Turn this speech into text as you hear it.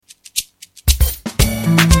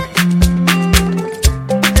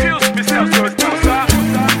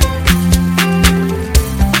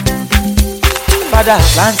Father,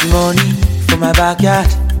 plenty money for my backyard.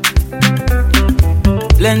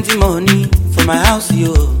 Plenty money for my house,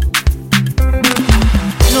 yo.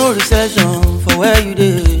 No recession for where you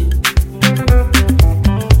dey.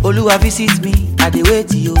 Oluwa visit me, I dey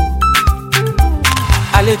wait yo.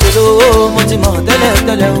 Àlejò lówó, mo ti mọ̀ tẹ́lẹ̀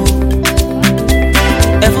tẹ́lẹ̀ o.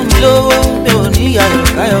 Ẹ fún mi lówó, mi ò ní ayọ̀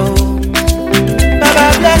káyọ̀ o. Baba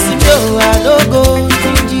bless me o, I no go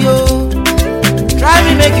stingy o. Try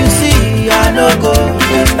me make you see, I no go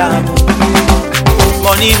waste time o.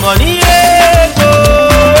 Money, money, ego,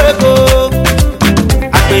 ego.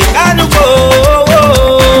 Àpèkánú kò.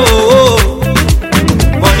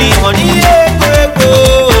 Money, money, ego, ego,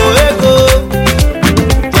 ego.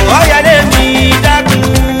 Oh, yeah, let me dákun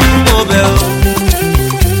mobile.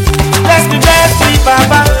 Bless me,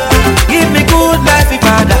 Papa. Give me good life,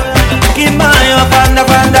 Father. Give my fanda,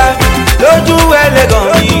 fanda. Lójú ẹlẹ́gàn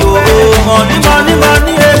mi o. Money, money,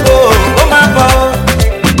 money, ego. Oh, my God.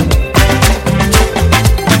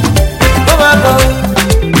 Oh, my God.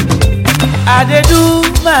 I dey do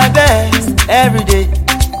my best every day.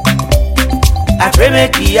 I pray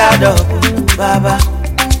make it add up, Baba.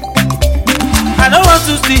 I don't want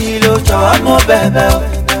to steal o, jọ̀wọ́ mo bẹ̀bẹ̀ o.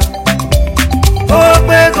 Ó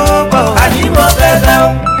pé kó pọ̀, àní mo bẹ̀bẹ̀ o.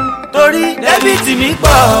 Torí débìtì mi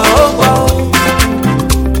pọ̀, ó pọ̀ o.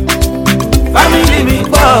 Family mi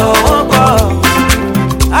pọ̀, ó pọ̀ o.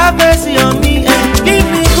 Have mercy on me and give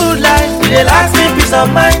me good life. It dey last me peace of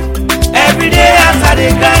mind. Every day as I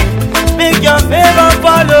dey grind. Make your favor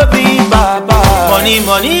follow me, Baba. Money,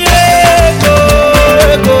 money, ego,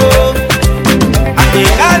 ego.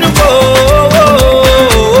 Àpèkánú kò.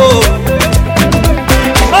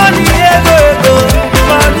 Money, ego, ego.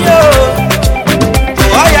 Money,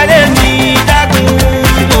 oh. Ọ̀yà lè mi dákun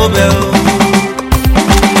mo bẹ̀ o.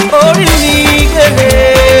 Orí mi kéde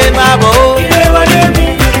máa bọ̀ o. Ilé wọlé mi.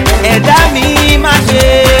 Ẹ̀dá mi má ṣe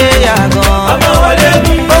yàgàn. Ọmọ wọlé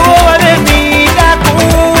mi. Owó wọlé mi dákun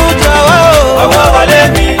jọ̀wọ́ o. Owó wọlé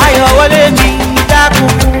mi. Ayọ̀ wọlé mi dákun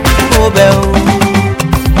mo bẹ̀ o.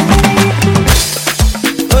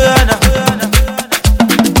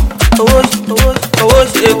 Owó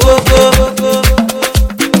ṣe kókó.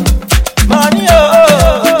 Money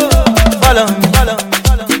follow me.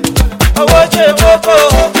 Owó ṣe kókó.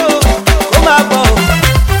 Ó máa bọ̀ o.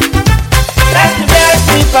 Bless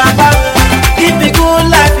me, Papa. Give me good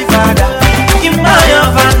life, Father. Give my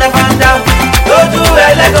young fanda. Lójú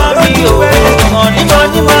ẹlẹ́gàn mi o. Money,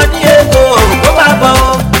 money, money, ego. Ó máa bọ̀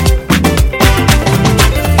o.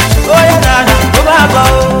 Ó yá dáadáa, ó máa bọ̀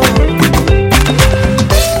o.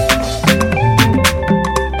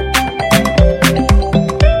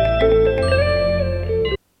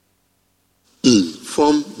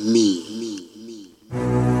 Inform me.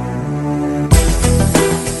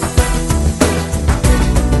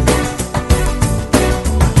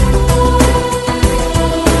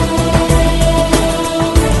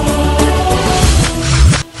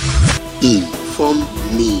 Inform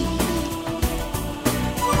me.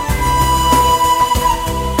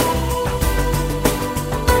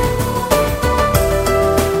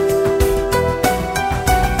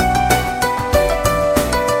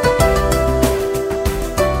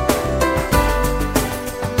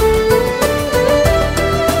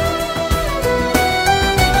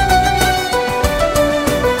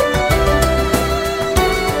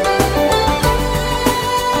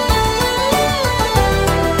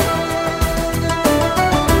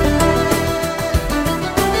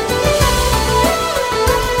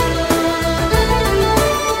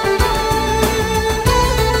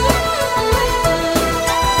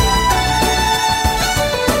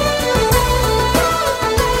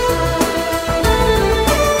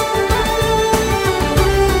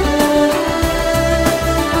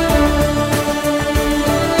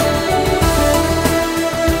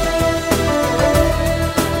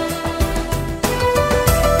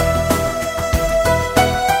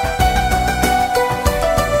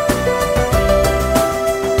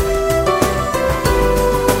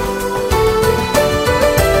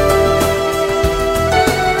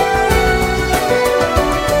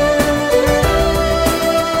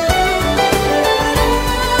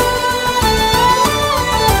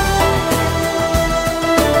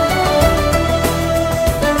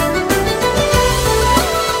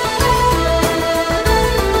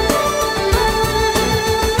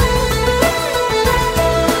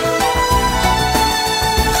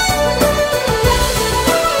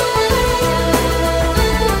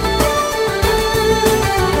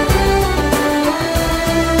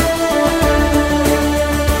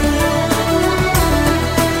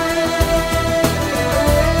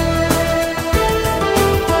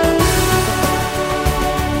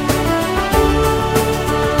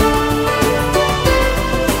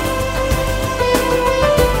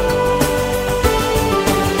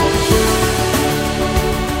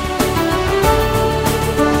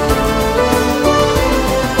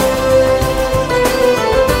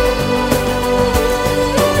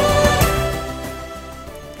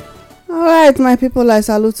 my people, I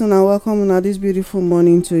salute and welcome on this beautiful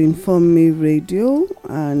morning to Inform Me Radio,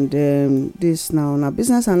 and this now on a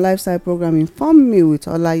business and lifestyle program Inform Me with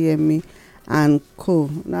Olayemi and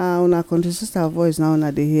Co. Now on a country sister voice now on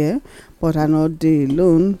the here, but I not dey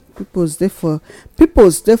alone. People's there for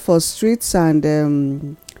streets,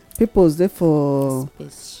 and people's there for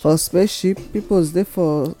spaceship. People's there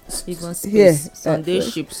for even space. Yeah, Sunday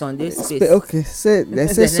ship, Sunday space. Okay, say they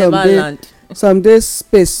say Never some days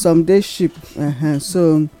space, some days ship.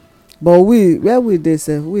 So, but where we dey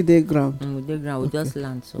say we dey ground. We dey ground. We just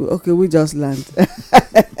land. So. Okay, we just land.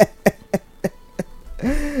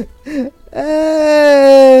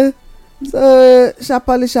 So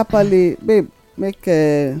sharply, babe, make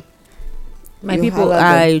my people.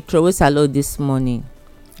 I throw a salute this morning,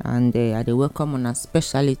 and I dey welcome on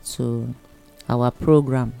especially to our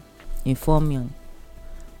program Inform Me.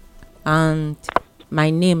 And my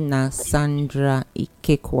name na Sandra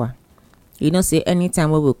Ikekwa. You know, say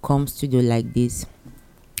anytime we come studio like this,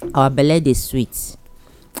 our belly dey sweet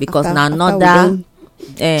because na another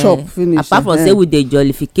chop finish. Apart from say we dey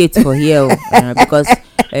jollificate for here, because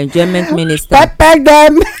enjoyment minister. Pepper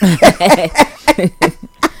them.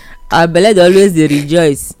 Our belly dey always dey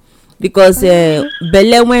rejoice because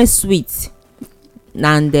belly when sweet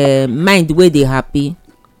and mind wey dey happy,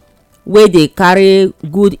 wey dey carry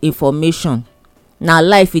good information. Na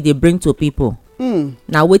life e dey bring to people.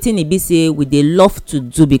 Na wetin e be say we dey love to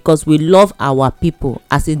do because we love our people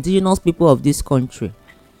as indigenous people of this country.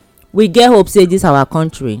 We get hope say this our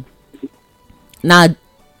country na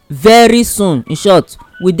very soon, in short,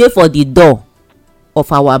 we dey for the door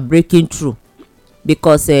of our breaking through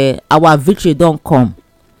because our victory don come.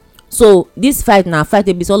 So this fight na fight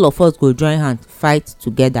wey be say all of us go join hand fight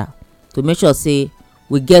together to make sure say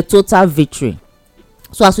we get total victory.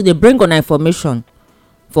 So as we dey bring una information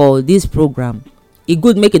for this program, e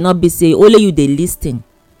good make e not be say only you dey lis ten.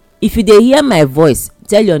 If you dey hear my voice,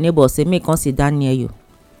 tell your neighbor say make e come sit down near you,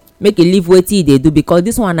 make e leave wetin e dey do, because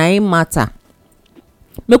this one na im matter.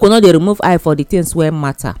 Make we no dey remove eye for the things wey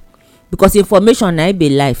matter, because information na im be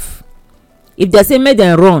life. If dem say make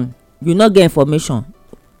dem run, you no get information,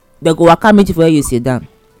 dem go waka meet you for where you sit down.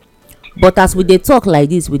 But as we dey talk like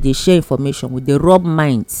this, we dey share information, we dey rub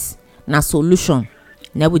minds, na solution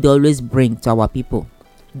na we dey always bring to our people.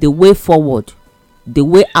 The way forward, the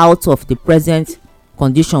way out of the present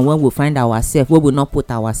condition when we find ourselves, where we not put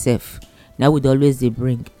ourselves, na we dey always dey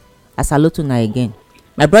bring. I salute una again.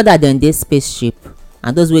 My brother dem dey spaceship,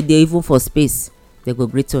 and those wey dey even for space, they go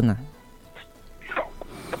greet una.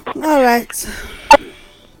 All right.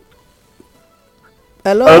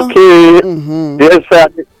 Hello. Okay. Yes, sir.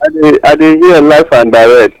 I dey hear live and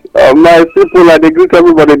direct. My people, I dey greet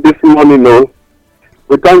everybody this morning. No,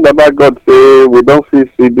 we thank Baba God say we don fit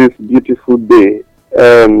see this beautiful day.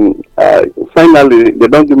 Finally, they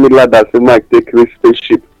don give me ladder say make I take reach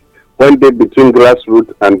spaceship one day between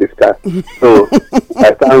grassroots and the sky. So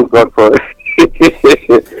I thank God for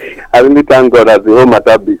it. I really thank God as the whole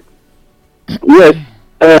matter be. Yes.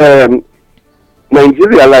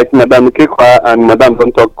 Nigeria, like Madam Kekwa and Madam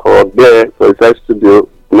don't talk there for inside studio,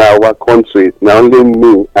 now our country, now only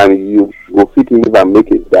me and you go fit live and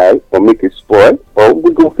make it die or make it spoil, or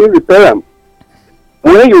we go fit repair them.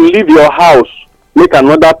 When you leave your house, make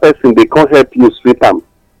another person, they can't help you sweep them.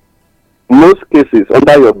 Most cases,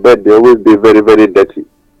 under your bed, they always be very, very dirty.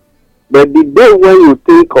 But the day when you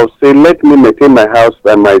think of, say, let me maintain my house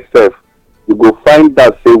by myself, you go find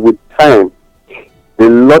that, say, with time, a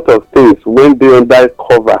lot of things when they under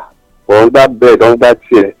cover or under bed, under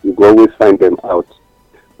chair, you go always find them out.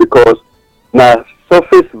 Because now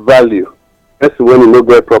surface value, that's when you know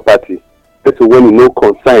get property, that's when you know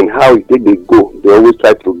concern how they go, they always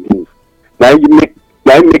try to give. Now you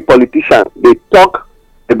make politicians, they talk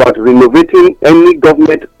about renovating any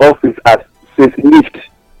government office as facelift.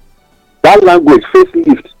 That language,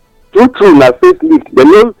 facelift. True, now facelift.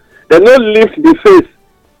 They no lift the face.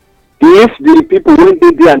 Lift the people when they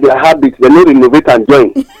do and their habits, they no renovate and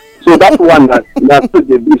join. So that's one that's what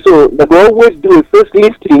they do. So they will always do a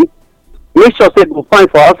facelifting, make sure they go find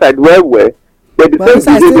for outside where. But the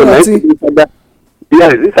same behavior,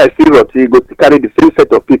 yes, this I see roti go to carry the same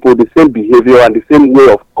set of people, the same behavior and the same way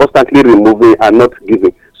of constantly removing and not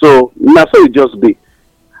giving. So that's so it just be.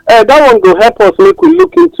 That one go help us make we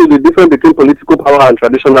look into the difference between political power and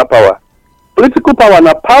traditional power. Political power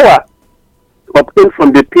and power obtained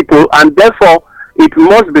from the people, and therefore it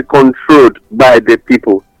must be controlled by the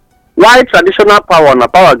people. Why traditional power and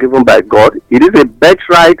power given by God? It is a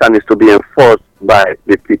birthright and is to be enforced by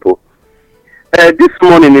the people. This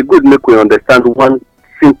morning, it good make we understand one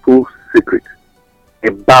simple secret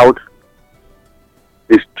about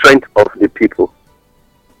the strength of the people.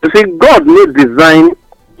 You see, God no design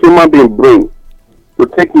human being brain to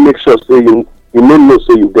take make sure so you know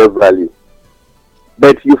so you get value.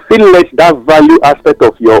 But you feel let that value aspect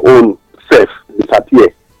of your own self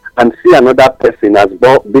disappear and see another person as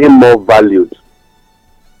being more valued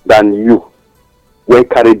than you. When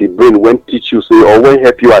carry the brain, when teach you say, or when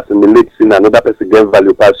help you assimilate, seeing another person get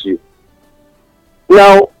value past you.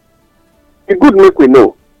 Now, it good make we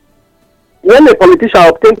know. When a politician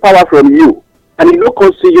obtain power from you and he don't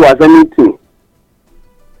consider you as anything,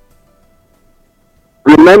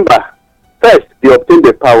 remember, first, they obtain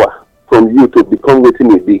the power from you to become what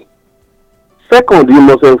he be. Second, you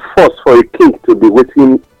must enforce for a king to be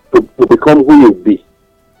waiting to become who he be.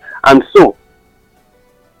 And so,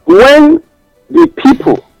 when the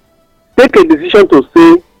people take a decision to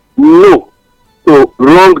say no to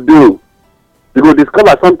wrongdoing, you will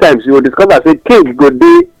discover sometimes say king go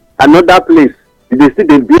dey another place. They still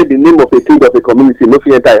dey bear the name of a king of a community, no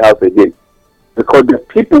fit enter a house again. Because the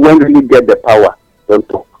people when really get the power don't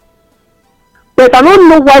talk. But I don't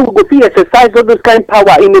know why we go fit exercise all those kind of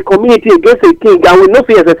power in a community against a king and we no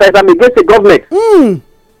fit exercise them against a government.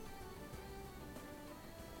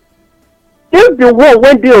 If the war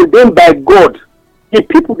when they ordained by God, the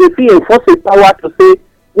people they feel enforce a power to say,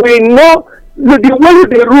 we know the way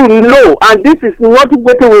they rule no, and this is not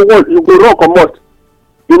what we want, you go wrong or not.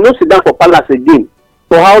 You no sit down for palace again.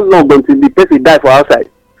 For how long until the person die for outside?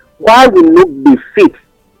 Why will not be fit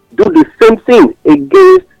do the same thing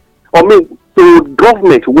against to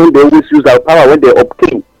government when they always use our power when they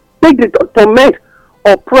obtain? Take the torment,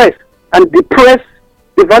 oppress, and depress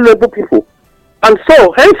the valuable people. And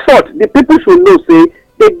so, henceforth, the people should know, say,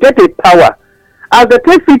 they get a power. As the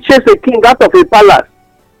take fit chase a king out of a palace,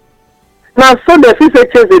 now so they fit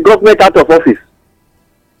chase a government out of office.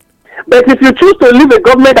 But if you choose to leave a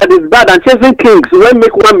government that is bad and chasing kings when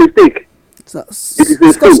make one mistake, it is a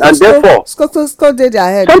sin, and therefore, something is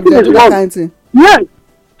wrong. Yes.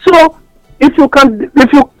 So, if you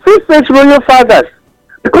face royal fathers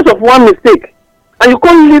because of one mistake, and you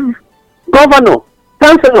can't leave governor,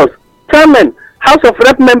 councillors, chairmen, House of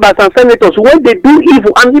Rep members and senators when they do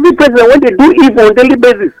evil, and even president when they do evil on daily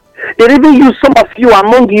basis, they even use some of you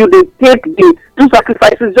among you, they do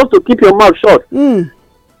sacrifices just to keep your mouth shut.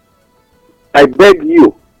 I beg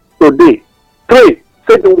you today, pray,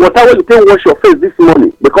 say the water will take wash your face this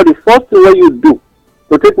morning, because the first thing what you do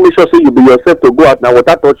to take make sure say you be yourself to go out now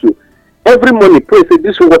water touch you. Every morning pray, say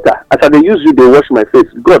this water, as I dey use you, they wash my face.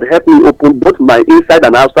 God help me open both my inside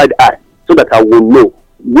and outside eye so that I will know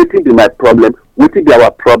wetin be my problem, wetin be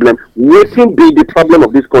our problem, wetin be the problem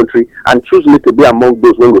of this country, and choose me to be among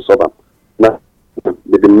those when we solve am. Now,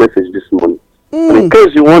 the message this morning. And in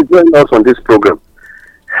case you want to join us on this program,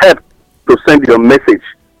 help to send your message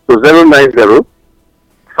to 090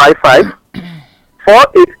 55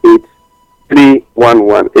 488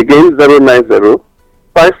 311. Again, 090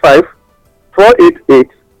 55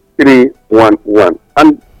 488 311.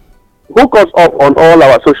 And hook us up on all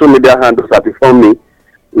our social media handles at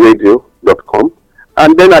informmeradio.com.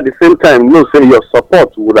 And then at the same time, know say your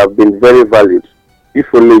support would have been very valued if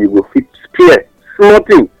only you will fit spare small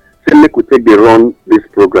thing. Say make we take the run this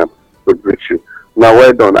program to reach you. Now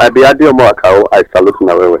well done. I be Adeomo Akao. I salute you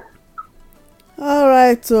now. All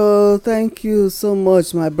right, so thank you so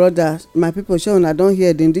much, my brother, my people. Showing I don't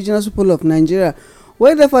hear the indigenous people of Nigeria,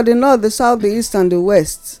 whether for the north, the south, the east, and the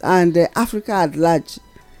west, and Africa at large.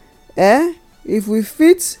 If we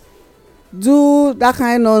fit do that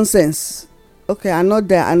kind of nonsense, okay, I'm not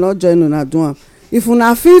there, I'm not joining una do am. If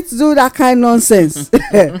una fit do that kind of nonsense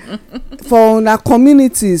for una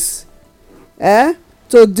communities,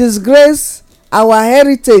 to disgrace our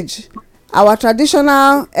heritage, our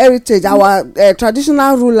traditional heritage, our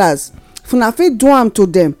traditional rulers, if una fit do am to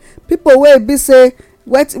them, people wey be say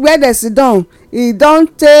where they sit down, e don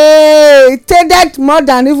take that more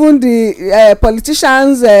than even the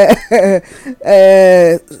politicians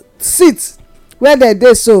seat where they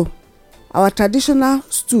dey. So our traditional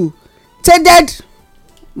stool take that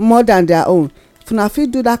more than their own. If una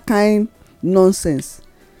fit do that kind nonsense,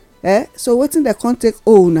 so wetin dem come take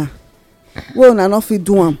una wey una no fit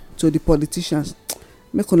do am to the politicians?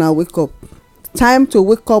 Make una wake up. Time to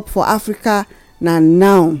wake up for Africa na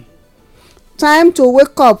now. Time to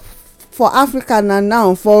wake up for Africa na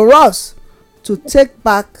now, for us to take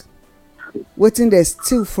back wetin they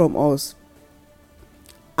steal from us,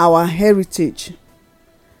 our heritage.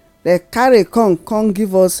 They carry come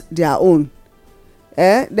give us their own.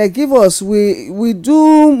 They give us, we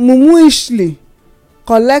do mumuishly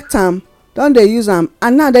collect am, don dey use am,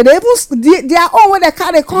 and now they even their own wey they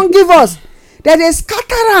carry come give us. dem dey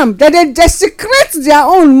scatter am, dem dey desecrate their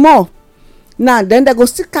own more. Now then they go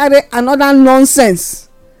still carry another nonsense,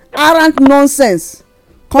 arrant nonsense,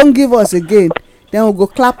 come give us again. Then we go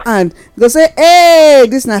clap hand, go say, hey,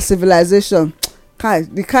 this na civilization.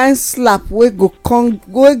 The kind slap wey go come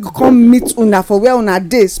meet una for where una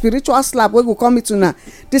dey, spiritual slap wey go come meet una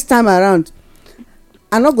this time around.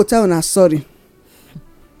 I no go tell una sorry,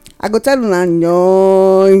 I go tell una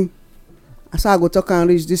nyoy. So I go talk and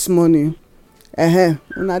reach this morning.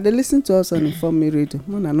 Una dey listen to us on Inform Me Radio,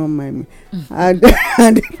 una no mind me. And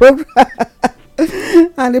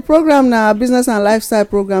the program na business and lifestyle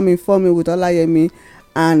program, Inform Me with Olayemi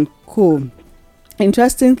and Co.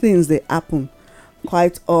 Interesting things dey happen.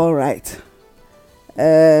 Quite all right.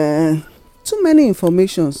 Too many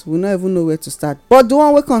informations, we no even know where to start. But the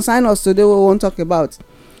one wey concern us today, we wan talk about.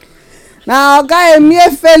 Now, Oga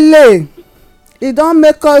Emefiele, e don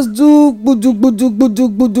make us do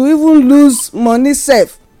gbudu, even lose money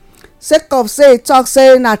sef. Sake of say e talk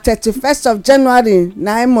say na 31st of January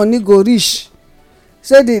na money go reach.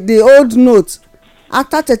 Say the old note,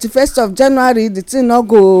 after 31st of January, the thing no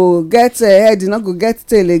go get head, e no go get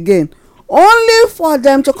tail again. Only for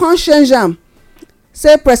them to come change am.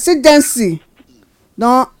 Say presidency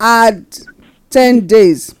don add 10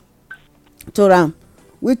 days to am,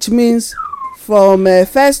 which means from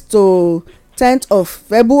 1st to 10th of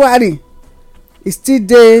February e still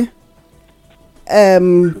dey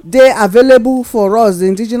available for us, the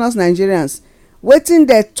indigenous Nigerians. Wetin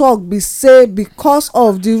dey talk be say because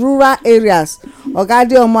of the rural areas, Oga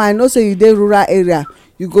Adeomo, I know say you dey rural area,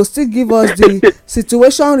 you go still give us the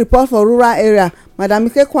situation report for rural area. Madam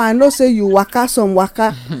Ikekwa, I know say you waka some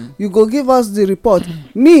waka, you go give us the report.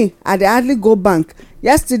 Me, I dey hardly go bank.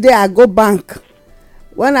 Yesterday I go bank.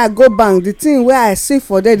 When I go bank, the thing wey I see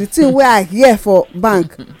for there, the thing wey I hear for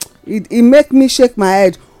bank, it make me shake my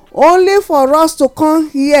head. Only for us to come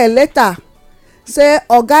here later say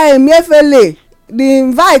Oga Emefiele, the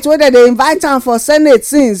invite wey dem dey invite am for Senate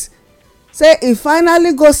since, say e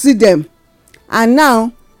finally go see dem. And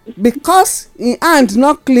now because im hand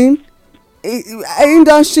not clean, im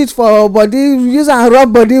don shit for body, use am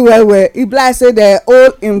rub body well, e be like say dem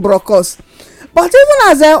hold im brocos. But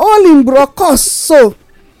even as dem hold im brocos, so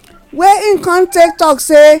where im come take talk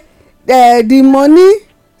say the money,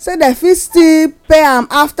 say dem fit still pay am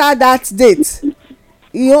after that date,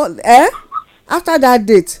 after that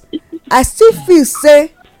date, I still feel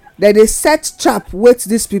say dem dey set trap wait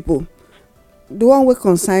these people. The one wey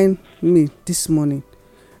concern me this morning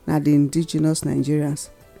na the indigenous Nigerians.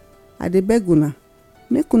 I dey beg una,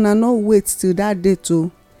 make una no wait till that date o.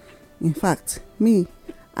 In fact, me,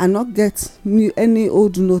 I no get any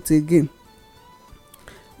old note again.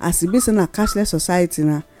 As e be say na cashless society,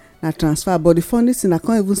 na transfer. But the funny thing, I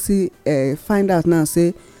can't even see find out now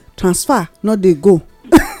say transfer no dey go.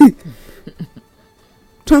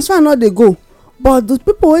 Transfer no dey go. But the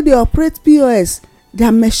people wey dey operate POS,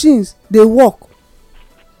 their machines dey work.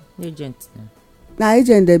 Agent na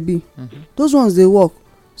agent dey be. Those ones dey work.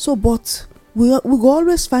 So but we go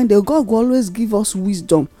always find God go always give us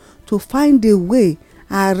wisdom to find a way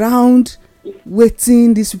around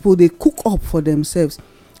wetin these people dey cook up for themselves.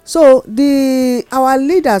 So our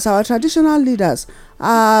leaders, our traditional leaders,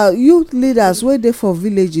 our youth leaders wey dey for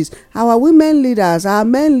villages, our women leaders, our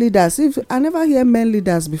men leaders. If I never hear men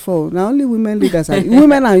leaders before, na only women leaders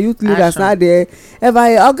women and youth leaders na dey ever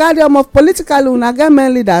hear. Oga Adeomo, politically una get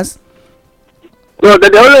men leaders? No,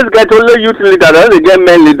 they always get only youth leaders, they only get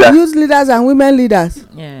men leaders. Youth leaders and women leaders.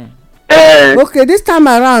 yeah. Okay, this time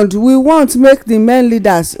around we want make the men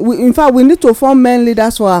leaders, in fact we need to form men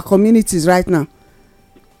leaders for our communities right now,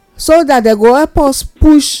 so that they go help us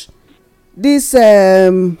push this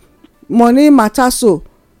money matter, so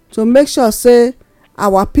to make sure say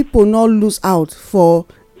our people no lose out for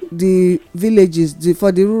the villages,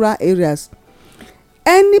 for the rural areas.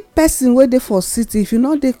 Any person wey dey for city, if you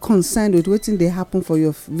no dey concerned with wetin dey happen for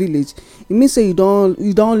your village, e mean say you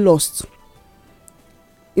don lost.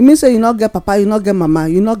 E mean say you no get papa, you no get mama,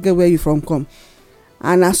 you no get where you from come,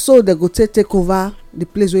 and na so they go take over the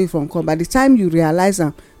place where you from come. By the time you realize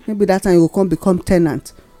am, maybe that time you go come become ten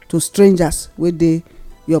ant to strangers wey dey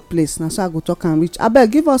your place. Na so I go talk am reach.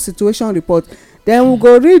 Abeg, give us situation report, then we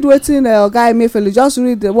go read wetin Oga Emefiele, just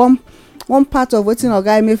read the one part of wetin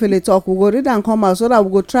Oga Emefiele talk. We go read am come out so that we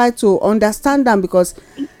go try to understand am, because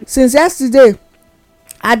since yesterday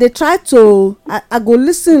I dey try to I go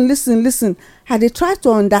listen. I dey try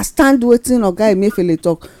to understand wetin Oga Emefiele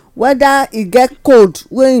talk, whether e get code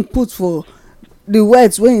wey im put for the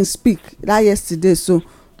words wey im speak that yesterday. So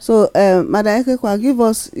Madam Ikekwa, give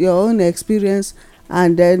us your own experience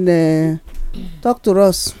and then talk to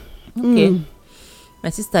us. Okay. My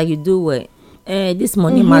sister, you do well. This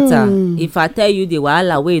money matter. If I tell you the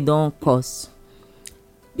wahala wey e don cause,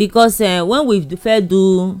 because when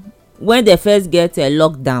they first get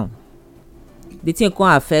lockdown, the thing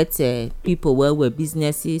come affect people well,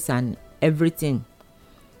 businesses and everything.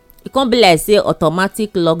 E come be like say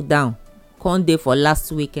automatic lockdown come dey for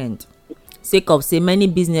last weekend, sake of say many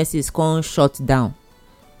businesses come shut down.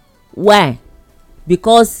 Why?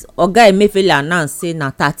 Because oga Emefiele announce say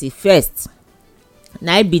na 31st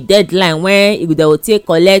na e be deadline when they go take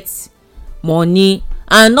collect money,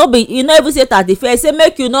 and no be e no even say 31st, say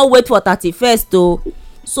make you no wait for 31st o.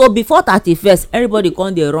 So before 31st, everybody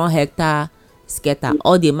come dey run hectare scatter,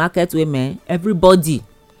 all the market women, everybody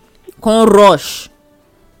come rush.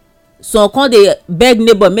 So come dey beg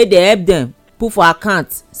neighbor make dey help dem put for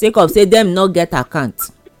account, sake of say dem no get account.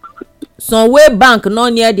 Some wey bank no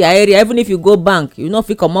near their area, even if you go bank you no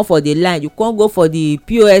fit comot for the line, you come go for the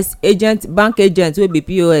POS agent, bank agent wey be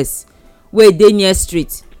POS wey dey near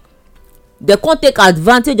street. They come take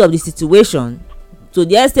advantage of the situation to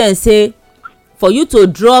the extent say for you to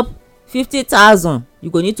drop 50,000 you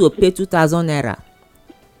go need to pay 2,000 naira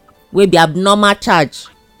wey be abnormal charge.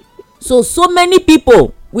 So many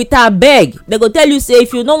people with abeg, they go tell you say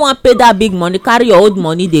if you no wan pay that big money, carry your old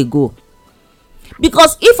money dey go.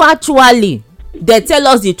 Because if actually they tell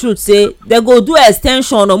us the truth say they go do ex ten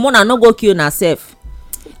sion or una no go kill una sef,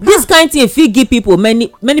 this kind thing fit give people many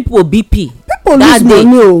people BP. People lose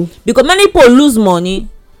money o. Because many people lose money.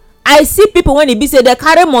 I see people when e be say they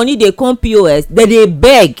carry money dey come POS, they dey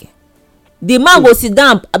beg. The man go sit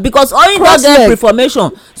down because all him don get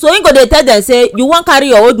information, so him go dey tell them say you wan carry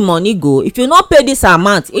your old money go, if you no pay this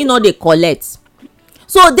amount he no dey collect.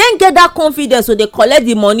 So dem get that confidence, so they collect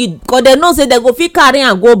the money because they know say they go fit carry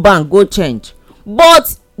am go bank go change.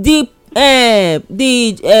 But the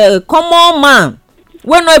common man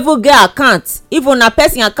wey no even get account, even na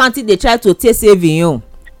person account he dey try to take save him own.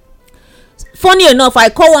 Funny enough, I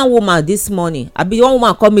call one woman this morning, one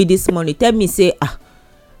woman call me this morning, tell me say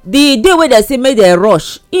the day wey they say make dem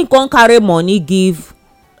rush, him come carry money give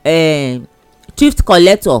thrift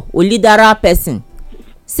collector olidara person,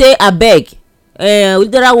 say abeg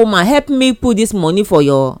olidara woman help me put this money for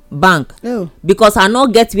your bank. Because I no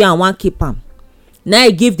get where I wan keep am. Na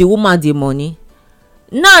I give the woman the money.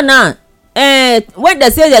 Now when they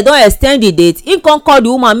say they don ex ten d the date, him come call the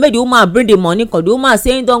woman make the woman bring the money, cause the woman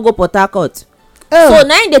say him don go Port Harcourt. So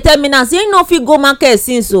na him dey tell me now say him no fit go market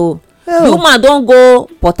since o. The woman don go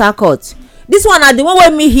Port Harcourt. This one na the one wey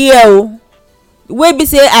me hear o, wey be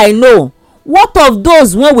say I know. What of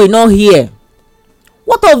those wey we no hear?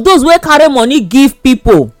 What of those wey carry money give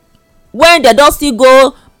people when they don still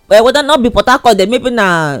go whether not be Port Harcourt, then maybe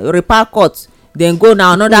na Repa Court, then go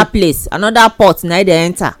na another place, another port na they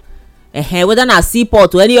enter. Whether na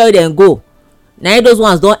seaport or anywhere dem go, na those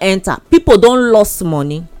ones don enter. People don lost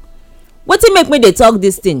money. Wetin make me dey talk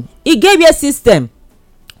this thing? E get where system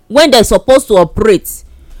when they suppose to operate,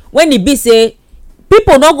 when e be say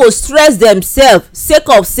people no go stress themselves sake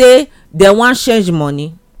of say dem wan change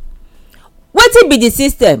money. Wetin be the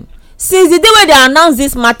system? Since the day wey they announce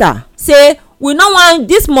this matter, say we no wan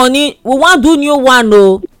this money, we wan do new one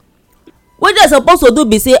o. What they suppose to do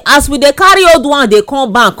be say as we dey carry old one dey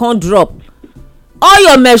come back come drop, all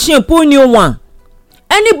your machine put new one.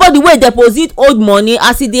 Anybody wey deposit old money,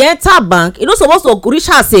 as e dey enter bank, e no suppose to reach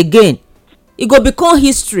house again. E go become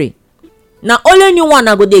history. Na only new one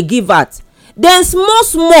I go dey give out. Then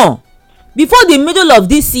small before the middle of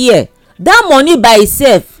this year, that money by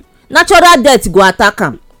itself, natural death go attack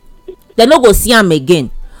am. They no go see am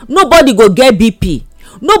again. Nobody go get BP.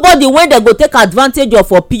 Nobody when they go take advantage of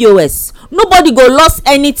for POS. Nobody go lost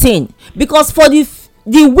anything, because for the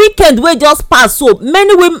weekend wey just pass, so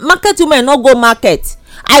many market women no go market.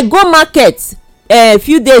 I go market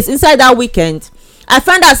few days inside that weekend. I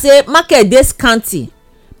find out say market dey scanty.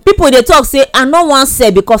 People dey talk say I no wan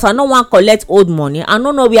sell because I no wan collect old money. I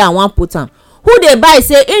no know where I wan put am. Who dey buy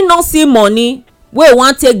say he no see money wey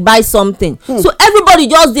wan take buy something. So everybody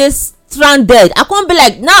just dey stranded. I come be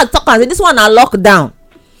like, now talk am say this one na lockdown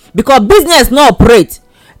because business no operate.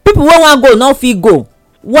 People wey wan go no fit go.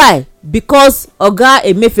 Why? Because oga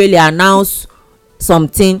Emefiele announce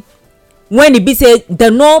something when e be say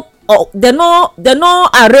dem no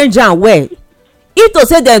arrange am well. If to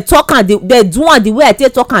say dem talk am, dem do am the way I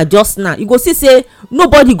take talk am just now, you go see say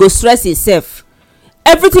nobody go stress himself.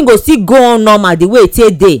 Everything go still go on normal the way e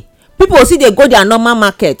take dey. People go still dey go their normal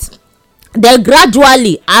market. Then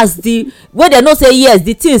gradually, as the wey dem know say yes,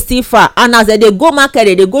 the thing still far, and as dem dey go market,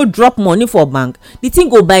 dem dey go drop money for bank, the thing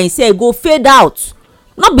go by itself, go fade out.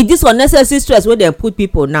 No be this unnecessary stress wey dem put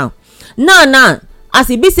people now. Now as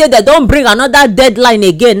e be say dem don bring another deadline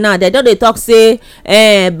again now, dem don dey talk say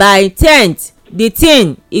by 10th the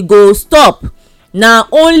thing e go stop. na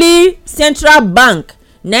only central bank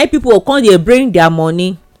na people go come dey bring their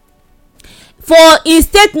money. For im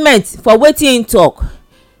statement for wetin im talk,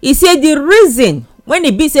 e say the reason when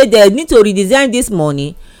e be say dem need to redesign this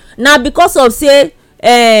money na because of say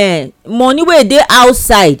money wey dey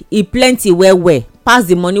outside e plenty well well pass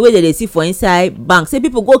the money wey dem dey see for inside bank. Say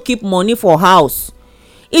people go keep money for house.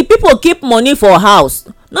 If people keep money for house,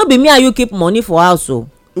 no be me and you keep money for house o.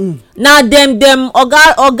 na dem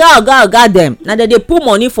oga dem na dem dey put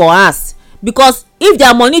money for house, because if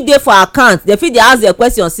their money dey for account dem fit dey ask dem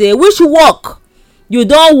question say which work you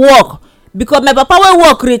don work, because my papa wey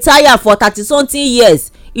work retire for 30 something years,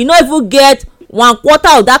 e no even get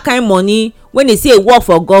 1/4 of that kind money when e say e work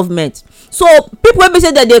for government. So people wey be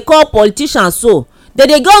say dem dey call politicians, so dem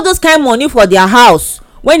dey get all those kind money for their house,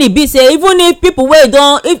 when e be say even if people wey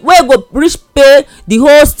go reach pay the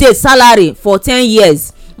whole state salary for 10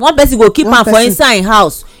 years, one person go keep am for inside im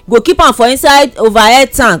house, go keep am for inside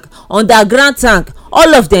overhead tank, underground tank,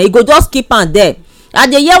 all of them e go just keep am there. I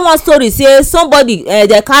dey hear one story say somebody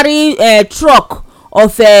dey carry truck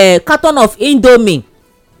of carton of indomie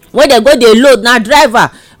wey dem go dey load, na driver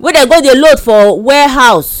wey dem go dey load for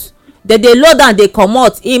warehouse, dem dey load am dey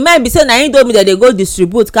comot. E mean be say na indomie dem dey go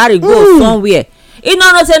distribute carry go somewhere. E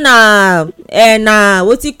no know say na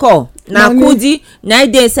wetin call na kudi na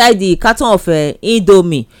dey inside the carton of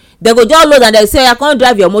indomie. Dem go just load am, dem say I come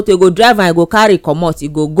drive your motor, you go drive am, you go carry comot, you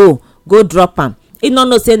go drop am. E no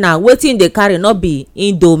know say na wetin dey carry no be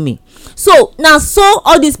indomie. So na so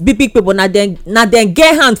all these big people na dem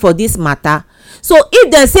get hand for this matter. So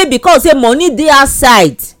if dem say because say money dey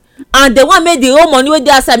outside and dem wan make the whole money wey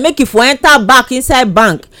dey outside make e for enter back inside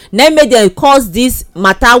bank, na make dem cause this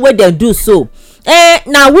matter wey dem do so.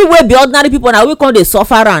 Na we wey be ordinary people na we come dey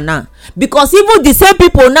suffer am now, because even the same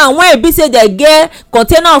people now when e be say dem get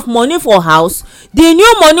container of money for house, the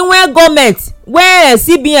new money wey government wey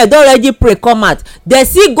CBN don already pray come out, dem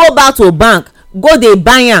still go back to bank go dey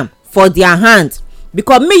buy am for their hand.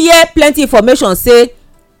 Because me hear plenty information say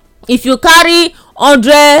if you carry 1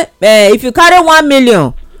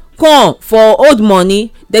 million come for old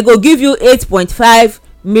money, dem go give you 8.5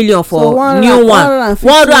 million for so new one,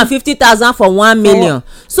 150,000 for 1 million.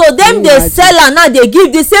 So dem dey sell am now, dey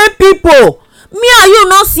give the same people. Me and you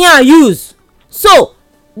no see am use. So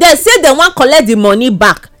dem say dem wan collect the money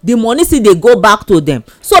back, the money still dey go back to dem.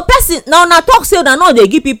 So person now na talk say una no dey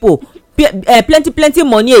give people plenty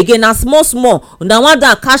money again, na small una wan do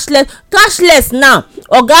am cashless now.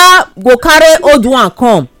 Oga go carry old one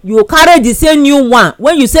come, you carry the same new one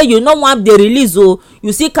when you say you no wan dey release o,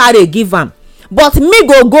 you still carry give am. But me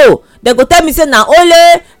go dem go tell me say na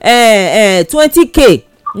only 20k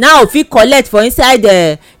now fit collect for inside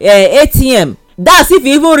ATM. That's if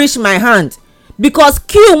e even reach my hand, because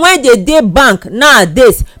queue when dey bank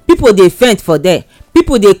nowadays, people dey faint for there,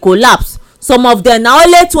 people dey collapse. Some of them na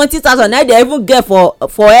only 20,000 na dey even get for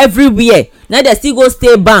everywhere, na dey still go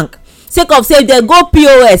stay bank sake of say dem go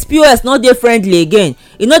POS no dey friendly again,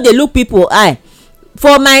 e no dey look people eye.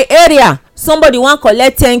 For my area, somebody wan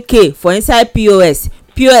collect 10k for inside POS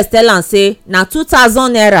tell am say na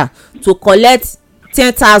 2,000 naira to collect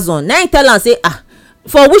 10,000. na him tell am say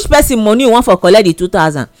for which person money you wan for collect the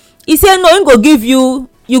 2,000? He say no, him go give you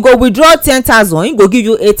go withdraw 10,000, him go give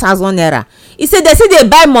you 8,000 naira. He say they still dey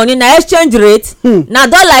buy money na exchange rate, na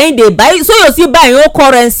dollar him dey buy, so you still buy your own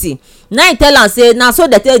currency. na him tell am say na so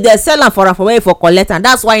they sell am for where you for collect am.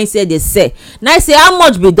 That's why him say they sell. na him say how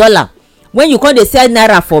much be dollar when you come dey sell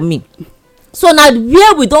naira for me? So na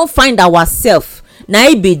where we don find ourselves na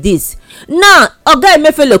it be this. Now oga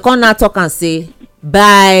Emefiele come now talk am say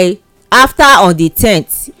by after on the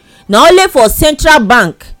 10th na only for central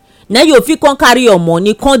bank na you fit come carry your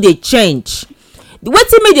money come dey change.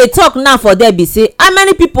 Wetin me dey talk now for there be say how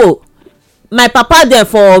many people my papa dem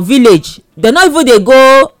for village dem no even dey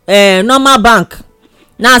go normal bank,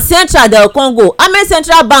 na central dem come go. How many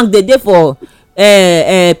central bank dey for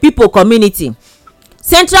people community?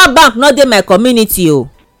 Central bank no dey my community o.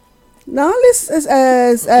 na only state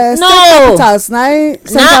capitals na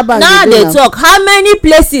central bank now dey talk how many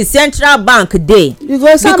places central bank dey. You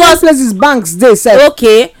go say how many places banks dey sef.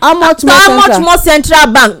 Okay, how much more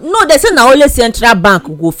central bank? No, they say na only central bank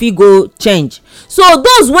go fit go change. So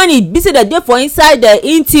those when e be say dem dey for inside the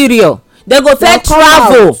interior, dem go fit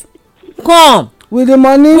travel come with the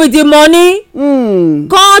money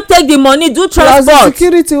come take the money do transport. plus the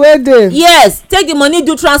security wey dey. Yes, take the money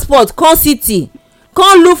do transport come city,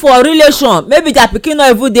 come look for relation, maybe their pikin no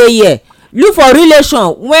even dey here, look for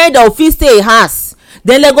relation wey dem fit stay house.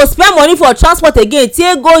 then they go spend money for transport again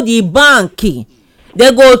take go the bank.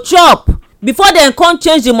 They go chop before dem come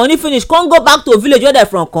change the money finish come go back to village where dem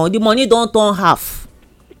from come the money don turn half.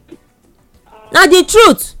 Na the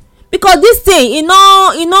truth, because this thing e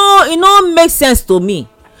no make sense to me.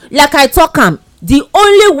 Like I talk am, the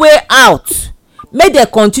only way out make dem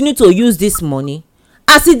continue to use this money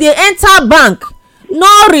as e dey enter bank,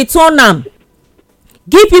 no return am,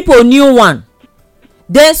 give people new one,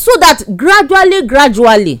 then so that gradually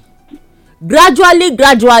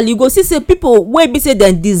you go see say people wey be say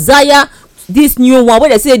dem desire this new one wey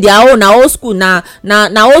dem say their own na old school, na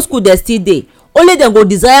old school dem still dey, only dem go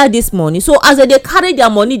desire this money. So as dem dey carry their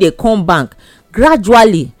money dey come bank,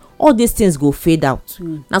 gradually all these things go fade out.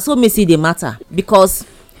 Na so me see the matter, because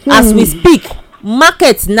as we speak,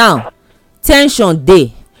 market now tension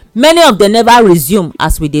dey, many of them never resume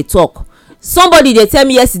as we dey talk. Somebody dey tell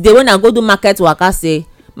me yesterday when I go do market waka say,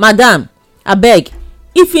 madam abeg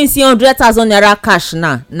if you see 100,000 naira cash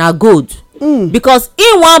now na good, because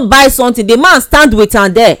he wan buy something, the man stand with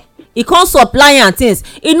am there, he come supply am things,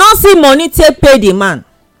 he no see money take pay the man,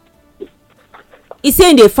 he say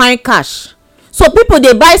he dey find cash. So people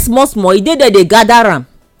dey buy small small, e dey there dey gather am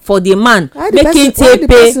for the man make him take pay. Why the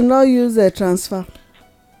person no use a transfer?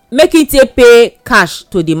 Make him take pay cash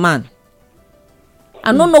to the man.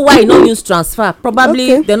 I no know why he no use transfer.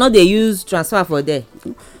 Probably okay. They no dey use transfer for there.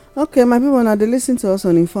 Okay, my people, now they listen to us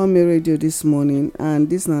on Inform Me Radio this morning, and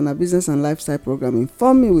this now na business and lifestyle program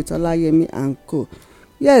Inform Me with Olayemi and Co.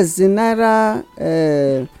 Yes, the Naira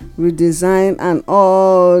redesign and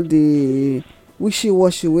all the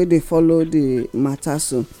wishy-washy way they follow the matter.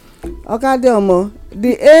 So, okay,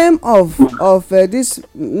 the aim of this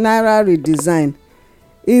Naira redesign,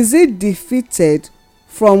 is it defeated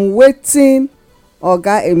from waiting?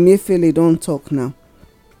 Oga Emefiele don talk now.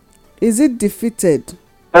 Is it defeated?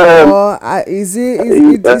 Or is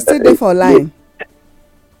it still there for line?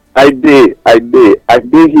 I dey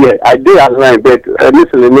here. I dey online, but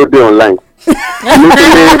listen, no dey online.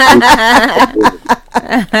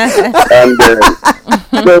 And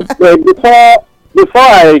before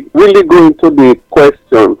I really go into the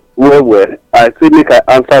question, where I think make I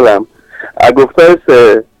answer them, I go first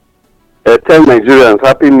tell Nigerians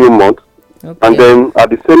Happy New Month. Okay. And then at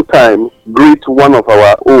the same time greet one of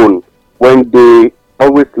our own when they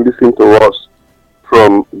always listen to us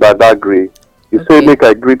from Badagry. You say make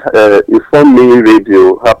I greet Inform Me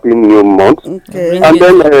Radio Happy New Month. Okay. And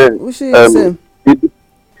then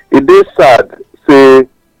it is sad say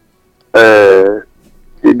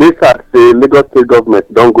Lagos State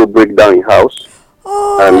government don't go break down in house.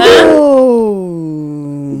 And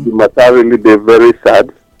the matter really they very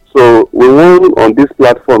sad. So we want on this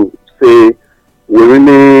platform say we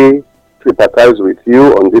really sympathize with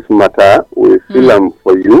you on this matter. We feel them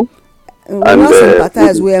for you. We not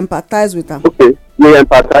sympathize, we empathize with them. Okay, we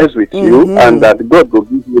empathize with you, and that God will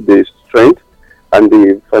give you the strength and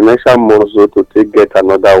the financial muscle to get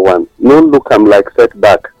another one. No look I'm like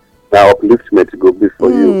setback. Now upliftment go be for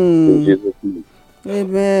you in Jesus' name.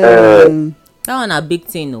 Amen. That one a big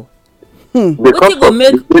thing, no. Wetin go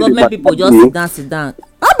make government people just sit down?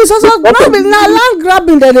 Because now land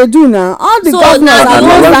grabbing that they do now. All the governors are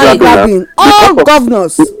not land grabbing. All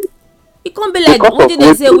governors. It can't be like wetin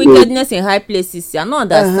they say wickedness in high places. I no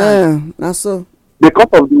understand. So because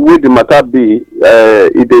of the way the matter be,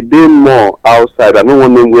 if they dey more outside, I don't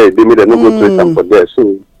want to know where they made a no go trace them for there.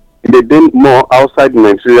 So if they dey more outside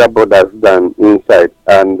Nigeria borders than inside,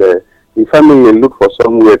 and the family look for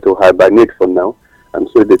somewhere to hibernate for now. And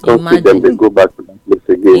so they can't see them, they go back to that place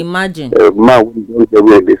again. Imagine. Now we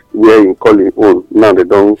don't get where in calling own. Now they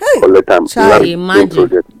don't collect them.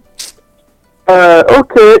 Imagine.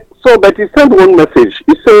 Okay, so but he sent one message.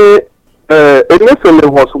 He said Emefiele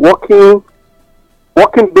was working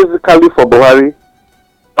basically for Buhari.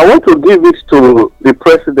 I want to give it to the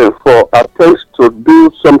president for attempts to do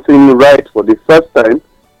something right for the first time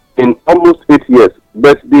in almost 8 years.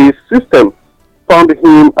 But the system found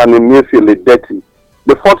him and Emefiele dirty.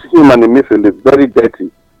 They fought him and Emefiele very dirty.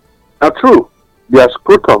 Now true, their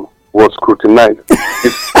scrutum was scrutinized.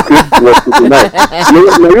 His script was scrutinized.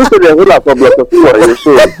 Now you say the whole lot of blood of you,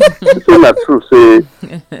 so not true. Say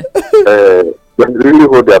they really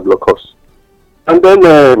hold their blockers. And then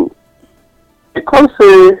they can't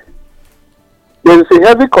say there is a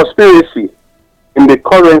heavy conspiracy in the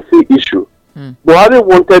currency issue. Buhari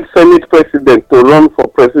wanted Senate president to run for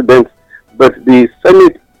president, but the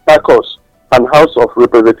Senate caucus and House of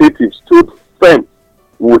Representatives stood firm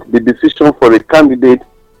with the decision for a candidate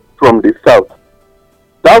from the South.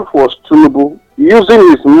 That was Tinubu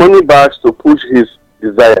using his money bags to push his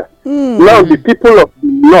desire. Now the people of the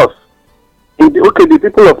North the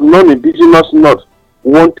people of non-indigenous North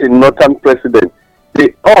want a northern president.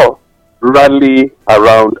 They all rally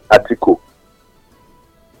around Atiku.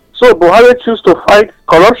 So Buhari choose to fight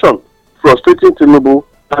corruption, frustrating Tinubu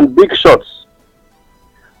and big shots.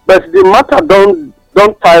 But the matter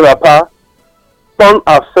don't tie wrapper, don't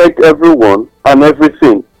affect everyone and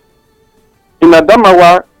everything. In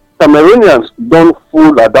Adamawa, Cameroonians don't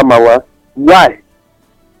fool Adamawa. Why?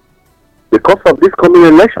 Because of this coming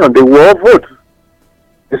election, they will all vote.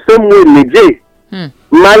 The same way Niger,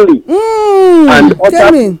 Mali, and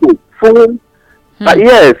other people fool.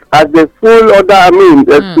 Yes, as they fool other,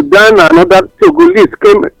 Sudan and other Togolese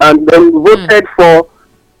came and then voted for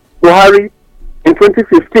Buhari in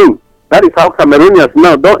 2015. That is how Cameroonians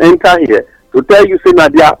now don't enter here to tell you, say,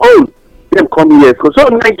 that they are own. Them come here. So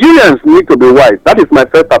Nigerians need to be wise. That is my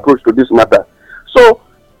first approach to this matter. So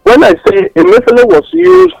when I say Emefiele was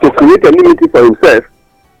used to create enmity for himself,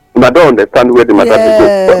 I don't understand where the matter is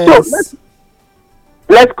going. So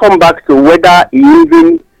let's come back to whether he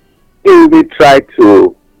even tried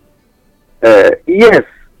to. Yes,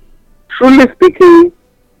 truly speaking,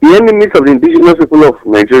 the enemies of the indigenous people of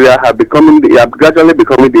Nigeria have gradually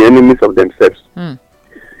becoming the enemies of themselves.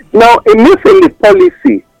 Now, Emefiele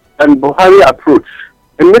policy and Buhari approach,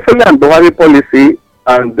 Emefiele and Buhari policy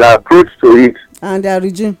and the approach to it, and their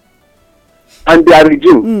regime,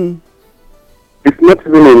 is not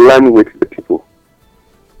even in line with the people.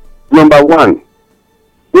 Number one,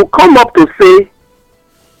 you come up to say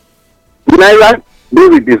Naira be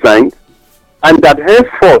redesigned, and that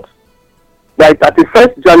henceforth, by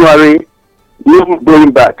 31st January, no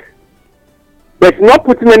going back. But not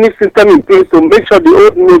putting any system in place to make sure the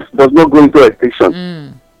old notes does not go into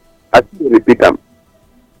extinction. I still repeat them.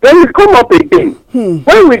 Then it come up again.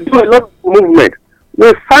 When we do a lot of movement,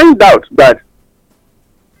 we find out that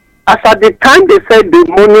as at the time they said the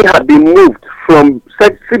money had been moved from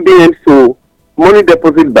CBN to Money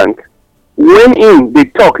Deposit Bank, when they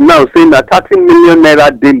talk now saying that 30 million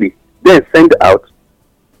naira daily, then send out,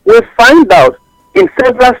 we find out in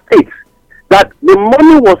several states that the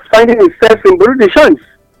money was finding itself in Bureau de Change.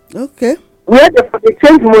 Okay. Where they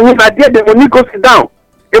change money, but there the money goes down.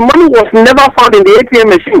 The money was never found in the ATM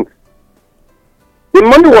machines. The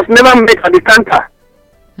money was never made at the counter.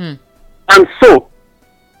 And so,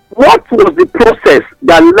 what was the process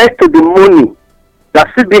that led to the money that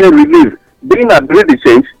CBN released being at Bureau de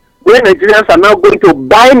Change, where Nigerians are now going to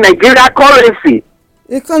buy Nigeria currency?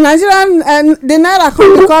 Because Nigerian the naira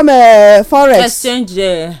could become a forex. Exchange.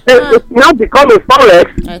 It's now become a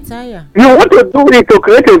forex. I tell you. You want to do it to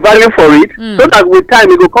create a value for it, so that with time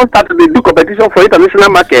you will come start to do competition for international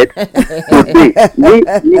market.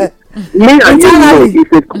 Me and you know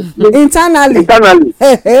it's internally.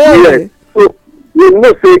 Yes. So you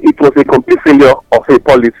know say it was a complete failure of a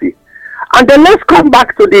policy. And then let's come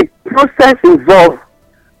back to the process involved.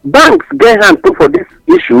 Banks get hand put for this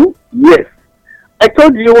issue. Yes. I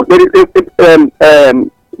told you there is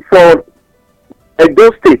for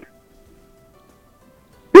Edo State,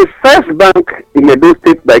 the first bank in Edo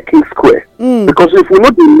State by King Square. Because if we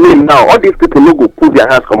know the name now, all these people no go put their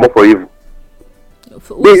hands come up for evil.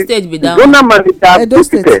 Which state be that? The zonal manager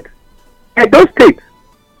visited Edo State.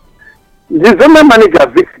 The zonal manager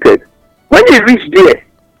visited. When he reached there,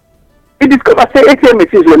 he discovered say ATM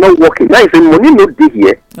machines were not working. Now he said money no dey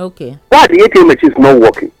here. Okay. Why are the ATM machines not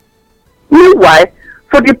working? Meanwhile,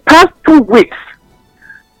 for the past 2 weeks,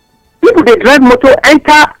 people they drive motor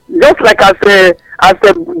enter just like as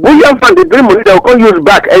a bullion fund they bring money they will come use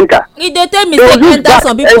back enter. If they tell me they enter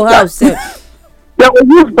some people house. They will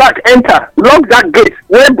use back enter, lock that gate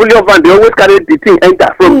where bullion fund they always carry the thing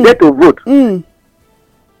enter from there to vote.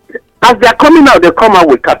 As they are coming out, they come out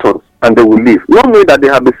with cartons and they will leave. Not knowing that they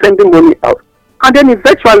have been sending money out. And then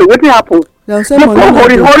eventually what happens? They come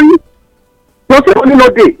hurry. No say money no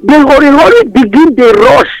dey. They hurry begin dey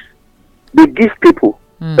rush. They give people.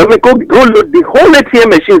 Then we go load the whole ATM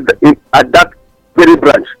machines at that very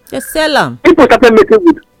branch. They sell them. People started making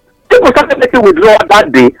withdrawal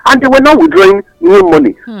that day, and they were not withdrawing new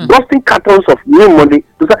money, busting cartons of new money.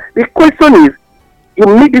 The question is, you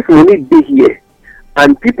make this money dey here,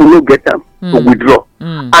 and people no get them to withdraw,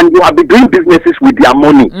 and you have been doing businesses with their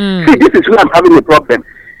money. See, this is where I'm having a problem.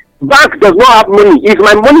 Bank does not have money. It's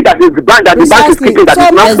my money that is the bank that the bank is keeping that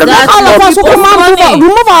is not the bank. All of us will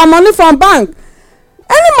remove our money from bank.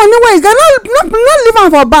 Any money where you cannot not leave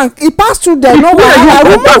am for bank, it pass through there. No wahala.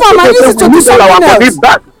 Remove am and use it to do something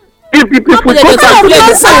else. If the people dey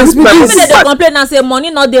complain and say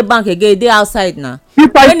money no dey bank again, dey outside now.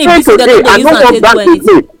 If I say today I no want banking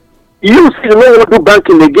again, you say you no wan do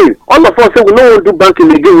banking again. All of us say we no wan do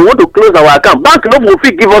banking again. We want to close our account. Bank no go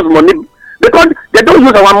fit give us money because they don't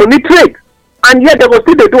use our money trade, and yet they will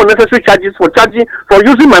still they do unnecessary charges for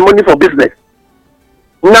using my money for business.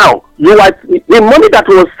 Now you are the money that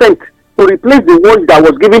was sent to replace the one that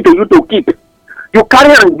was given to you to keep. You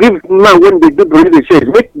carry and give now when they do release the shares.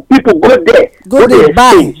 Make people go there, go there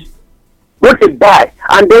buy, go to buy,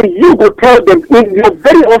 and then you go tell them in your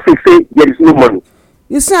very office say there is no money.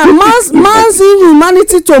 You see, man's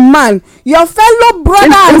inhumanity to man, your fellow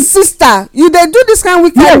brother and sister, you dey do this kind of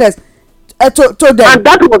wickedness to them. And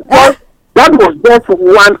that was just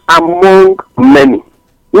one among many.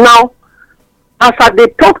 Now, as I dey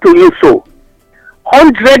talk to you so,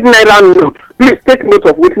 100 naira note, please take note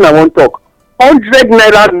of wetin I wan talk. 100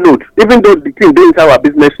 naira note, even though the thing dey inside our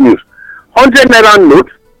business news. 100 naira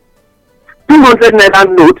note, 200 naira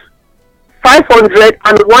note, 500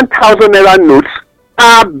 and 1,000 naira notes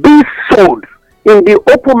are being sold in the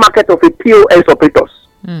open market of a POS operators.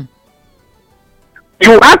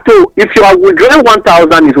 You have to, if you are withdrawing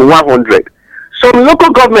 1,000 is 100. Some local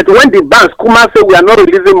government, when the banks come and say we are not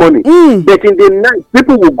releasing money, but in the night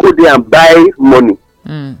people will go there and buy money.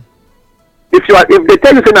 If they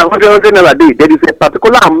tell you say na 100 naira a day, there is a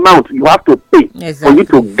particular amount you have to pay for you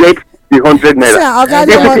to get the 100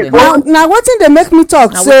 naira. Now wetin dey make me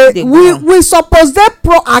talk say we suppose dey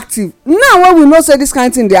proactive now when we know say this kind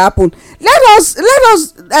of thing dey happen. Let us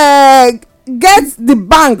get the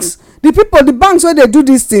banks, the banks wey dey do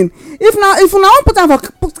this thing. If una wan put am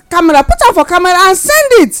for camera and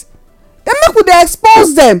send it. Then make we dey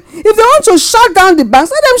expose them. If they want to shut down the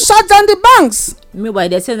banks, let them shut down the banks. Meanwhile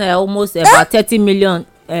they say na almost about 30 million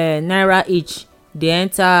naira each dey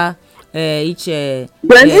enter each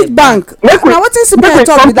bank. Na wetin CBN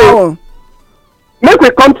talk with that one. Make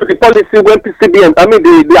we come to the policy when CBN,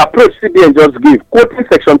 the approach CBN just give, quoting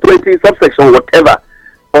section 20, subsection whatever,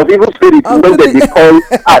 of evil spirit when they call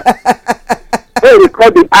act. When they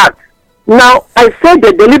call the act. Now, I said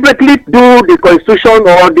they deliberately do the constitution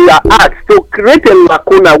or their act to create a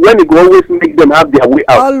lacuna when it will always make them have their way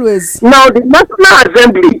out. Always. Now, the National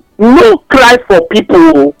Assembly, no cry for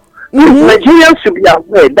people. Nigerians should be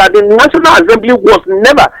aware that the National Assembly was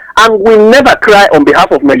never and will never cry on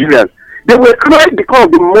behalf of Nigerians. They will cry because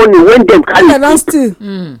of the money when they carry.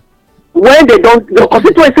 When they don't, your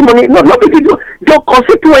constituency money, not your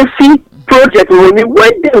constituency project money,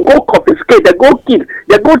 when they go confiscate, they go keep,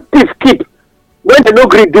 they go keep. When they no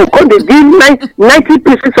agree do, when they give 90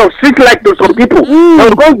 pieces of street light to some people,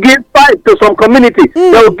 they'll go give 5 to some community,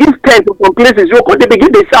 they'll give 10 to some places, you go, they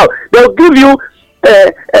begin to shout, they'll give you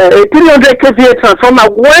 300 kVA transformer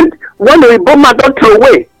when the bomber don't throw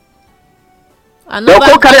away. They'll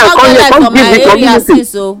go carry and come here, come give the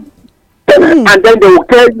community. And then they will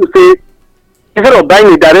tell you, say, instead of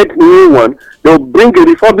buying a direct new one, they'll bring a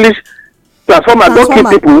refurbished transformer. Don't keep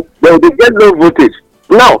people, they will get low voltage.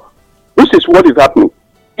 Now, this is what is happening.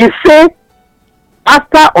 He said,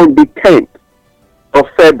 after on the 10th of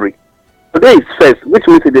February, today is 1st, which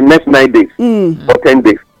means in the next 9 days or 10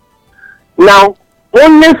 days. Now,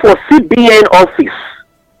 only for CBN office,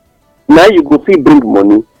 now you go see bring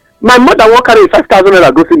money. My mother won't carry 5,000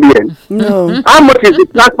 naira go CBN. No. How much is the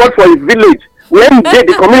transport for his village? Where he did,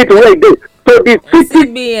 the community where he did. So the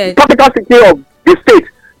city, capital city of the state,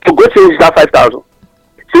 to go change that 5,000.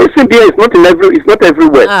 Since CBN is not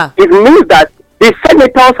everywhere. It means that the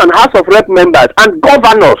senators and House of Rep members and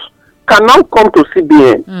governors can now come to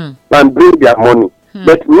CBN and bring their money.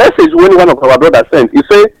 But message when one of our brothers sent, he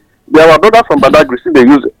say, our brother from Badagry, they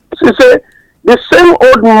use it. He say, the same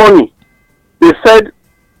old money they said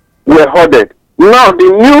were hoarded. Now the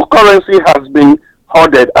new currency has been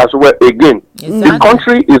hoarded as well again. Exactly. The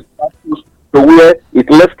country is back to where it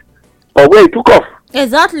left or where it took off.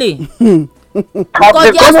 Exactly.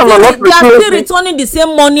 Because they are still returning the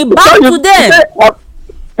same money back to them.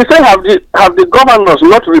 You say have the governors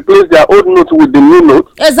not replaced their old notes with the new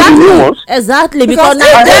notes? Exactly. Because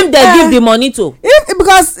now them they give the money to.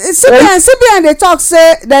 Because CBN they talk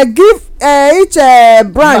say they give each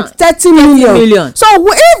branch 30 million. So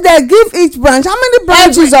if they give each branch, how many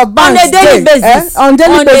branches of banks on a daily basis? On a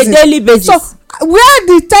daily basis. So where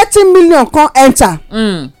the 30 million come enter?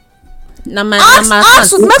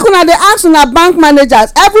 Ask make una dey ask una bank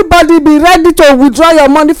managers, everybody be ready to withdraw your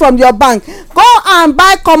money from your bank, go and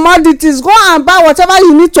buy commodities, go and buy whatever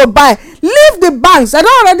you need to buy, leave the banks. I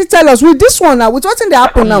don already tell us with this one now, with wetin dey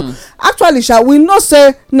happen now, actually we know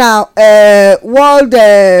say na world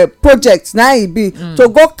project na e be to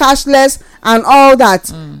go cashless and all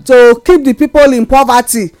that, to keep the people in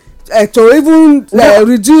poverty, to even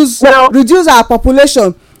reduce our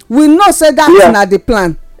population. We know say that na the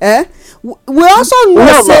plan. We also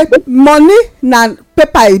know say money na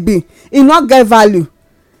paper e be, e no get value.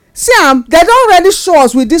 see am dem don already show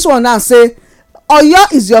us with this one now say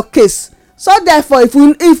Oyo is your case. So therefore if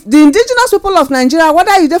the indigenous people of Nigeria,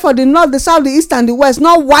 whether you dey for the north, the south, the east and the west,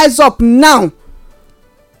 not wise up now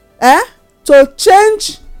to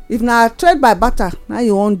change, if na trade by barter na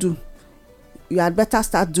you wan do, you had better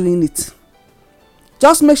start doing it.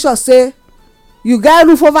 Just make sure say you get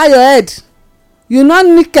roof over your head, you not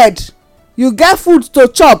naked, you get food to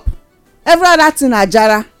chop, every other thing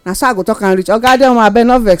ajara. Na so I go talk and reach oga dem abeg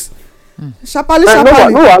no vex sharparly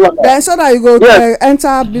then so that you go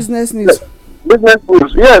enter business news. Business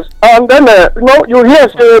news, yes. And then you hear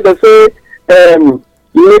say they say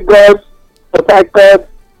Lagos, Port Harcourt,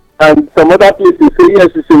 and some other places say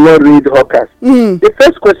EFCC won't read hawkers. The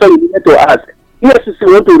first question you need to ask, EFCC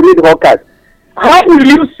want to read hawkers. How will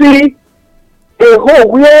you see a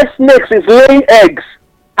hole where snakes is laying eggs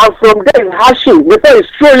and from there is hatching before it's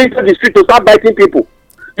thrown into the street to start biting people?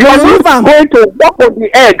 You are not going to work on the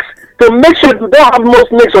eggs to make sure you don't have more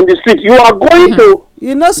snakes on the street. You are going to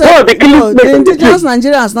the indigenous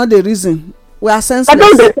Nigerians not the reason. We are senseless. I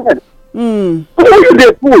don't understand. Who you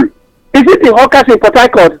dey fool? Is it the hawkers in Port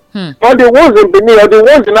Harcourt or the ones in Benin or the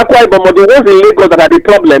ones in Akwa Ibom or the ones in Lagos that are the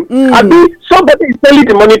problem? I mean, somebody is selling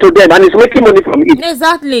the money to them and is making money from it.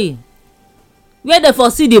 Exactly. Where they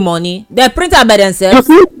foresee the money, they print am by themselves.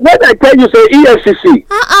 You see, when I tell you say EFCC,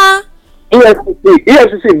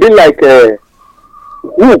 EFCC be like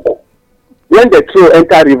hook when they throw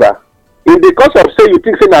enter river. In the course of say you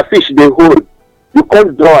think say na fish dey hold, you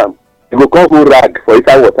come draw am, you go come hold rag for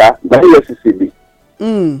inside water. Na EFCC be.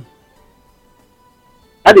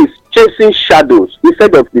 That is chasing shadows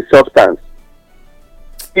instead of the substance.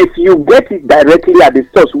 If you get it directly at the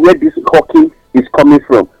source where this hawking is coming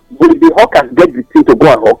from, will the hawkers get the thing to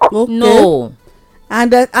go and hawk? Okay. No.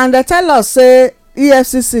 And they tell us say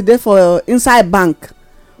EFCC dey for inside bank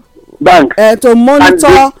to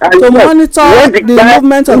monitor the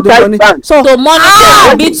movement of the money. Bank. So to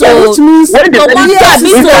monitor which means to hold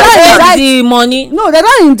the money. No, they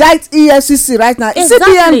don indict EFCC right now.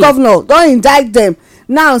 Exactly. CBN governor don indict them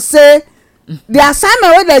now. Say the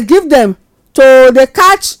assignment wey they give them to dey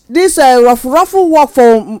catch this ruffle work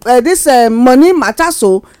for this money matter,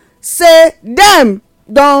 so say them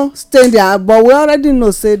don stay there, but we already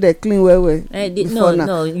know say they clean well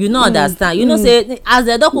no you no understand. You know say as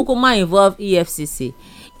they don kukuma involve EFCC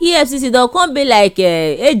don come be like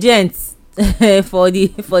agents for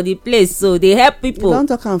the place, so they help people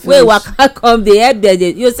wey waka come, they help them.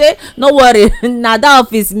 You say no worry, na that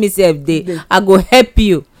office me sef dey, I go help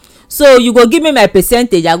you, so you go give me my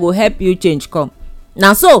percentage, I go help you change come.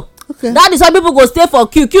 Na so that is why people go stay for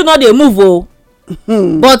queue no dey move o.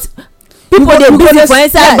 But people dey busy for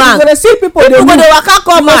inside bank. You go see people dey waka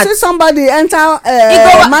come out. You go see somebody enter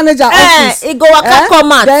manager office. He go waka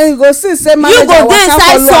come out. Then you go see say manager waka follow am. You go dey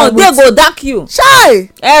inside sun, they go dark you. Chai!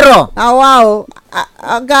 Error. Wow.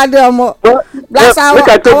 God omo. That's how I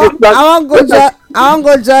wan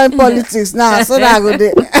go join politics now so that I go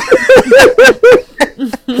dey.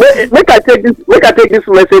 Make I take this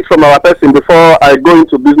message from our person before I go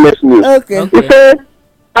into business news. Okay. He said,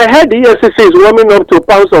 I heard the EFCC is warming up to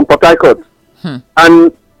pounce on Port Harcourt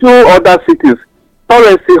and 2 other cities.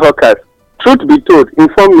 Currency hawkers. Truth be told,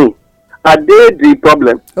 inform me. Are they the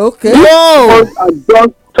problem? Okay. No. Are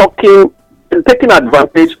just taking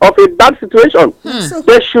advantage of a bad situation.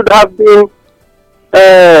 There should have been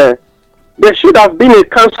a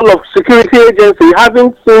council of security agency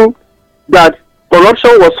having seen that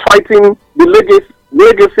corruption was fighting the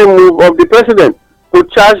legacy move of the president to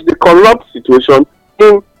charge the corrupt situation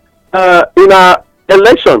in our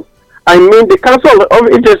election. I mean, the council of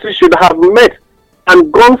agency should have met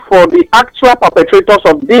and gone for the actual perpetrators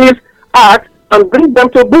of this act and bring them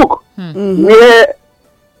to book. Where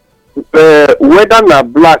whether na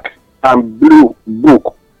black and blue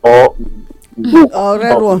book or book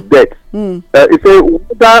of death. It's a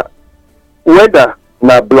whether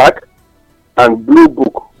na black and blue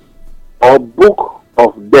book or book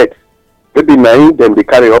of death. Maybe na him dem dey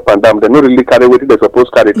carry up and down. They no really carry wetin they suppose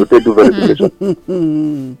carry to take do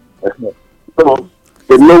verification. So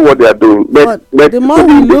they know what they are doing. But the more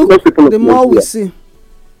we look, the more we see.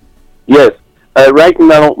 Yes. Right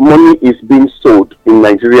now, money is being sold in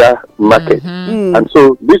Nigeria market, and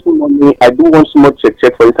so this money, I do want small check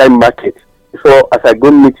for inside market before, as I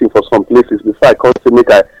go meeting for some places, before I come to make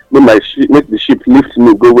the ship lift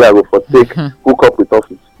me go where I will for take hook up with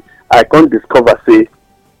office. I can't discover say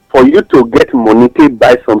for you to get money to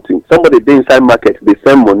buy something, somebody dey inside market they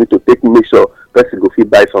send money to take make sure person go fit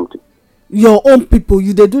buy something. Your own people,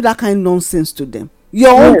 you dey do that kind of nonsense to them.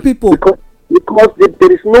 Your own people. Because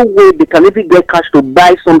there is no way they can even get cash to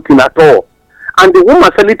buy something at all. and the woman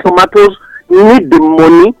selling tomatoes need the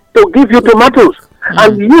money to give you tomatoes.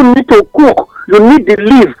 And you need to cook, you need the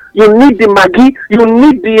leaf, you need the maggi, you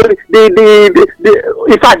need the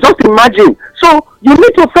if I just imagine. So you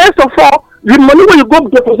need to first of all, the money when you go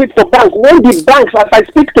deposit for bank, when the banks, as I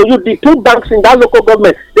speak to you, the 2 banks in that local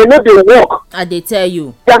government, they know they work. And they tell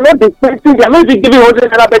you. They are not dispensing, they are not even giving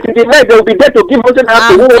 100 naira, but in the night they will be there to give 100 naira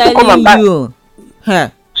to who want to come and buy. You. Huh.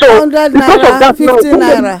 So 100 because of naira, that, 50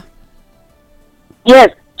 naira. Yes.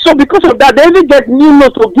 So because of that, they even get new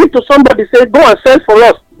note to give to somebody, say, go and sell for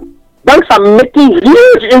us. Banks are making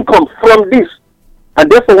huge income from this.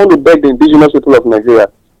 And therefore, I want to beg the indigenous people of Nigeria,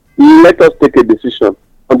 let us take a decision.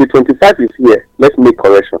 On the 25th is here. Let's make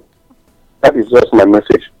correction. That is just my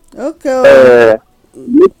message. Okay.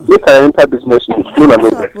 If I enter business,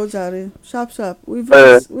 Sharp. We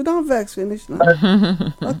don't vex finish now.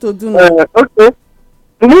 What to do now? Okay.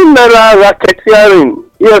 New Naira racketeering.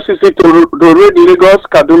 EFCC to raid Lagos,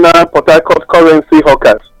 Kaduna, Port Harcourt currency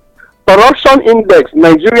hawkers. Corruption index.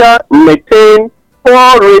 Nigeria maintain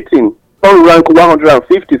poor rating. On rank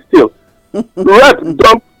 150 still. Rep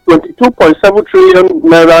dump 22.7 trillion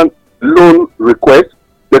naira loan request.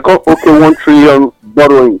 They call okay 1 trillion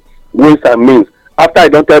borrowing ways and means. After I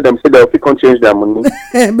don't tell them, say they can't change their money.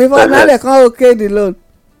 Before now they can't okay the loan.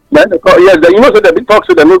 Then they call, yes, you know, so they talk,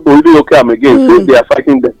 so they're not going to be okay again. So they are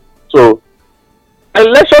fighting them. So,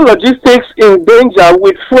 election logistics in danger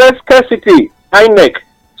with fuel scarcity. INEC.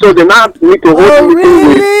 So they now need to hold Oh, meeting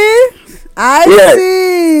really? I Yes.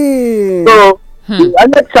 see. So the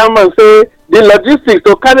INEC chairman say the logistics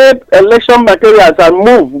to carry election materials and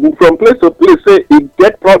move from place to place, say it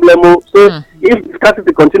get problem. So if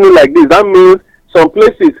scarcity continue like this, that means some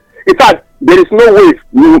places, in fact, there is no way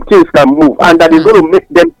things can move, and that is going to make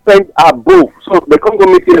them spend above. So they come go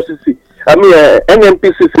meet EFCC. I mean,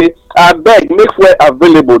 NNPC say, I beg, make fuel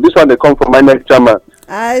available. This one they come from INEC chairman.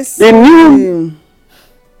 I see. The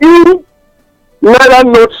new Naira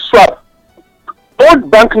note swap, old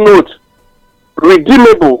bank note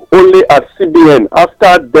redeemable only at CBN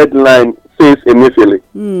after deadline, says Emefiele.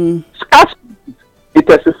 Scarce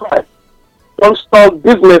intensify, stall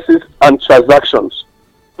businesses and transactions.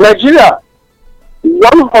 Nigeria,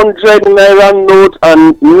 100 Naira note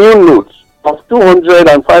and new notes of 200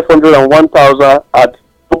 and 500 and 1,000 at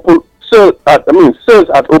open sales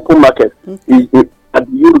at open market is at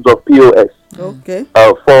the use of POS. Okay.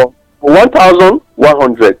 For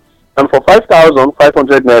 1,100 and for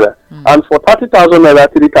 5,500 naira and for 30,000 naira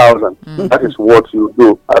 3,000. That is what you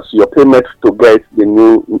do as your payment to get the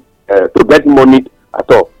new to get money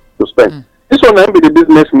at all to spend. This one will be the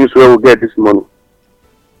business news where we get this money.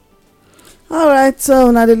 All right,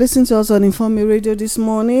 so now they listen to us on Inform Me Radio this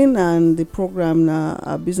morning, and the program now,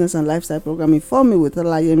 our business and lifestyle program, Inform Me with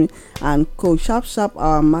Olayemi and Co. Sharp,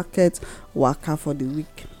 our market worker for the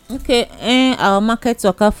week. Okay, our market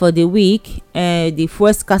waka for the week, the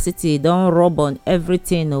fuel scarcity don rub on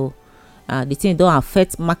everything. The thing don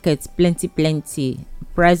affect market plenty.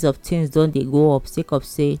 Price of things don dey go up sake of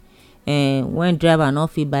say when driver no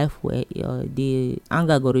fit buy fuel, the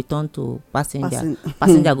anger go return to passenger.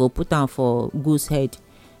 Passenger go put am for goods head.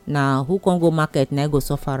 Na who come go market na go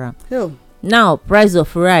suffer am. Now price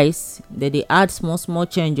of rice, they add small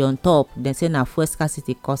change on top. Dem say na fuel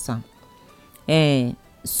scarcity cause am.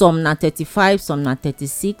 Some na 35, some na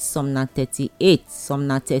 36, some na 38, some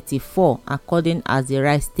na 34 according as the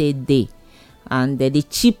rice stay dey. And the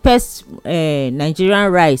cheapest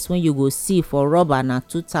Nigerian rice when you go see for rubber na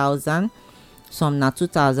 2,000, some na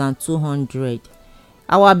 2,200.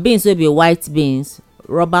 Our beans will be white beans,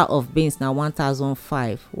 rubber of beans na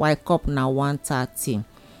 1,005, white cup na 130.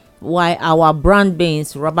 While our brown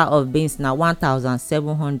beans, rubber of beans na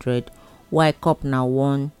 1,700, white cup na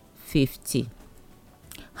 150.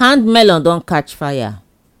 Hand melon don catch fire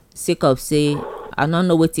sake of say I no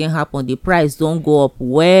know wetin happen, the price don go up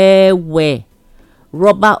well.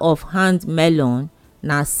 Rubber of hand melon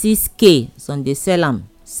na 6k, some dey sell am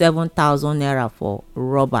 7,000 naira for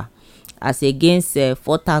rubber as against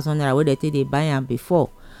 4,000 naira wey dem take dey buy am before.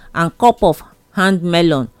 And cup of hand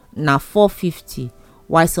melon na 450,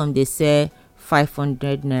 while some dey sell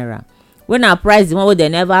 500 naira. When I price the one wey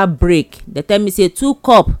dem never break, they tell me say 2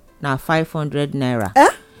 cup na 500 naira.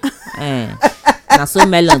 Na so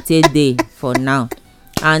melon take dey for now.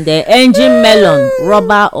 And the engine melon,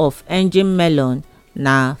 rubber of engine melon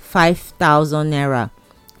na 5,000 naira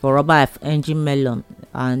for rubber of engine melon,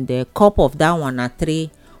 and the cup of that one na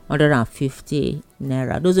 350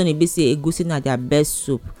 naira. Those only be say egusi na their best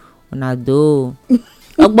soup. Una do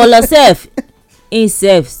ogbolo sef, him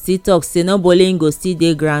sef still talk say no bowling go still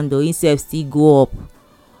dey ground o, him sef still go up.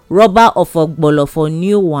 rubber of ogbolo for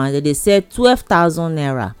new one dem dey sell 12,000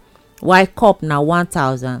 naira, while cup na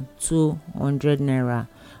 1,200 naira,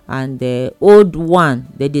 and the old one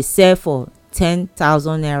dem dey sell for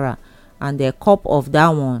 10,000 naira, and the cup of that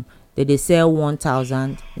one dem dey sell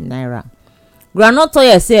 1,000 naira. Groundnut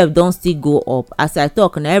oil sef don still go up. As I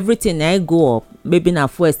talk na everything na go up, maybe na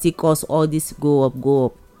fuel still cause all this go up.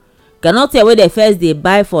 Groundnut oil wey dem first dey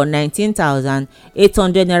buy for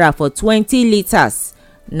 19,800 naira for 20 litres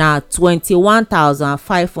na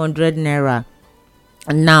 21,500 naira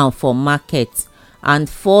now for market, and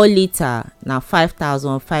 4 litre na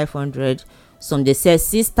 5,500. Some dey sell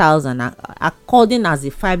 6,000 according as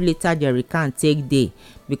the 5 litre jerrycan take dey,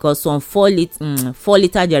 because some 4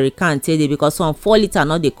 litre jerrycan take dey, because some 4 litre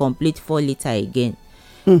no dey complete 4 litre again.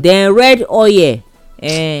 Then red oil,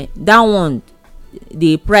 that one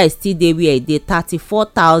the price still dey where e dey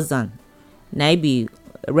 34,000 na e be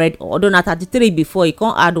red, although na 33 before, e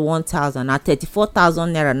come add 1,000 na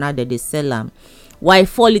 34,000 naira now dem dey sell am. While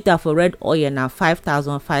 4 litre for red oil na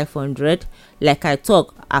 5,500. Like I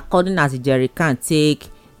talk, according as the jerrycan take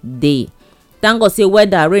dey. Thank God say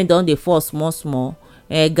weather rain don dey fall small.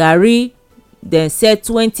 Garri dem sell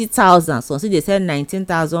 20,000, some still dey sell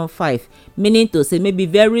 19,500, meaning to say maybe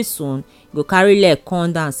very soon go carry leg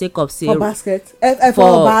come down sake of say for basket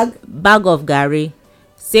for bag of garri,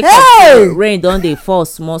 sake of say rain don dey fall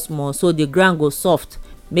small, so the ground go soft,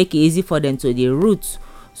 make e easy for them to dey root.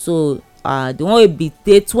 So the one wey be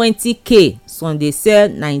dey 20k, some dey sell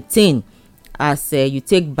 19 as you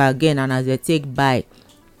take bargain and as they take buy.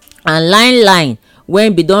 And line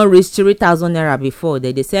when be don reach 3,000 naira before,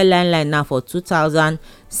 they dey sell line now for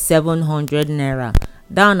 2,700 naira.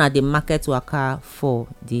 Down at the market waka for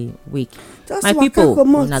the week. Just my people,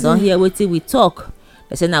 una don hear wetin we talk.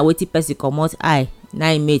 They say na wetin person comot eye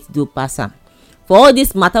na im mate do pass am. For all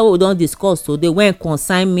this matter wey we don discuss today, when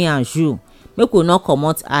concern me and you, make we no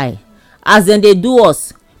comot eye. As dem dey do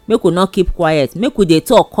us, make we no keep quiet, make we dey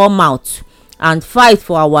talk come out and fight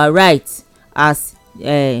for our rights as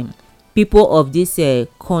people of this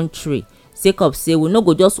country, sake of say we no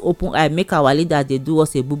go just open eye make our leaders dey do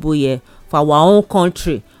us a bubu here for our own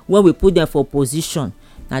country when we put them for position.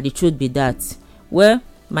 Na the truth be that. Well,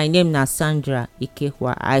 my name na Sandra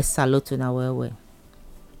Ikehua. I salute una well.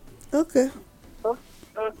 Okay.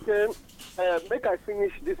 Make I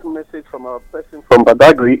finish this message from our person from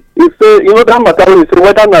Badagry. He say, that matter when you say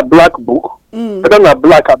whether na black book, whether na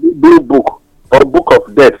black or blue book or book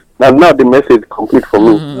of death. Now the message complete for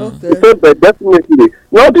me. Okay. He said, but definitely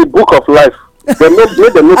not the book of life. Bring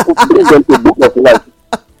them to book of life.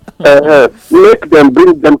 Make them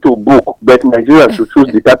bring them to book, but Nigerians should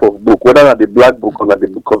choose the type of book, whether na the black book or na the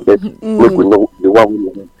book of death. Make we know the one we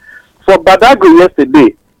know. For Badagry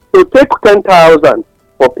yesterday, to take 10,000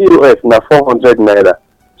 for POS na 400 naira.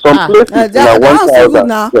 Some places na 1,000.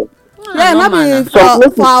 Yeah, not be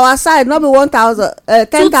for our side, not be 1,000,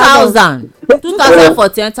 10,000. 2,000 for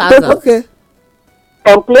 10,000. Okay.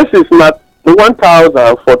 Some places na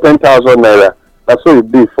 1,000 for 10,000 naira. That's what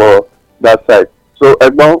it be for that side. So,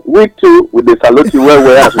 Egbon, we too, with the salute you well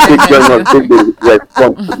as we take join us, take the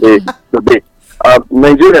response today.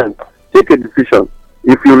 Nigerians, take a decision.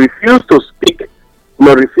 If you refuse to speak,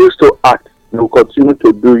 or refuse to act, they will continue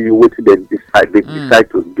to do you what they decide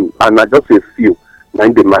to do. And not just a few,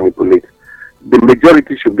 and they manipulate. The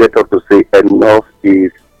majority should get up to say enough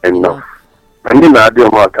is enough. And then I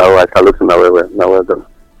salute you now well done.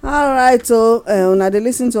 All right, so una dey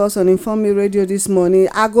listen to us on Inform Me Radio this morning.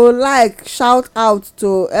 I go shout out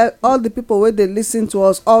to all the people wey dey listen to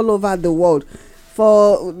us all over the world.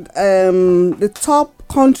 For the top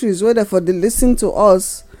countries wey dey for dey listen to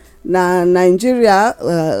us na Nigeria,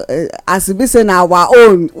 as e be say na our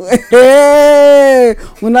own. Hey,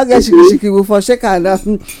 we no get shiki we for shake hand.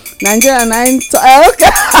 Nigeria na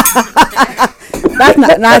okay. That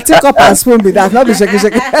na take up and spoon be that, not be shake.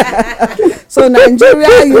 So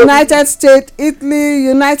Nigeria, United States, Italy,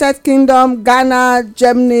 United Kingdom, Ghana,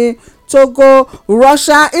 Germany, Togo,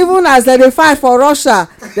 Russia, even as they fight for Russia,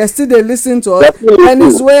 they still dey listen to us.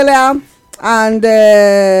 Venezuela and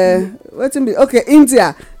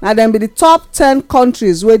India. Now dem be the top 10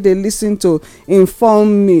 countries wey dey listen to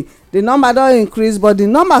Inform Me. The number don increase, but the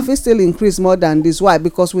number fit still increase more than this. Why?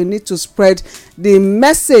 Because we need to spread the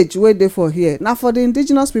message wey dey for here. Now for the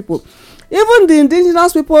indigenous people, even the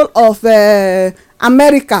indigenous people of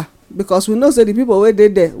America, because we know say the people wey dey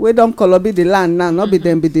there wey don kolobi the land now, not be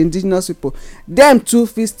them, be the indigenous people, them too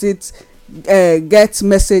fit still get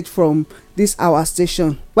message from this our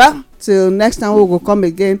station. Well, till next time we go come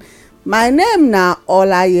again. My name na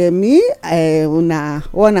Olayemi, una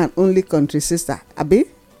one and only country sister. Abi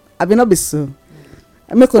no be so.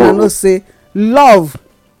 make una know say love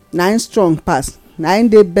na im strong pass, na im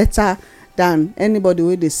dey better than anybody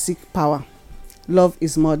wey dey seek power. Love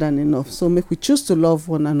is more than enough, so make we choose to love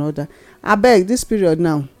one another. Abeg, this period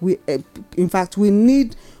now, we in fact we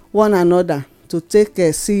need one another to take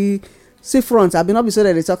see front. Abi no be so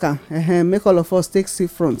that dey talk am, make all of us take see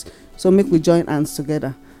front. So make we join hands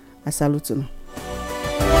together. I salute you.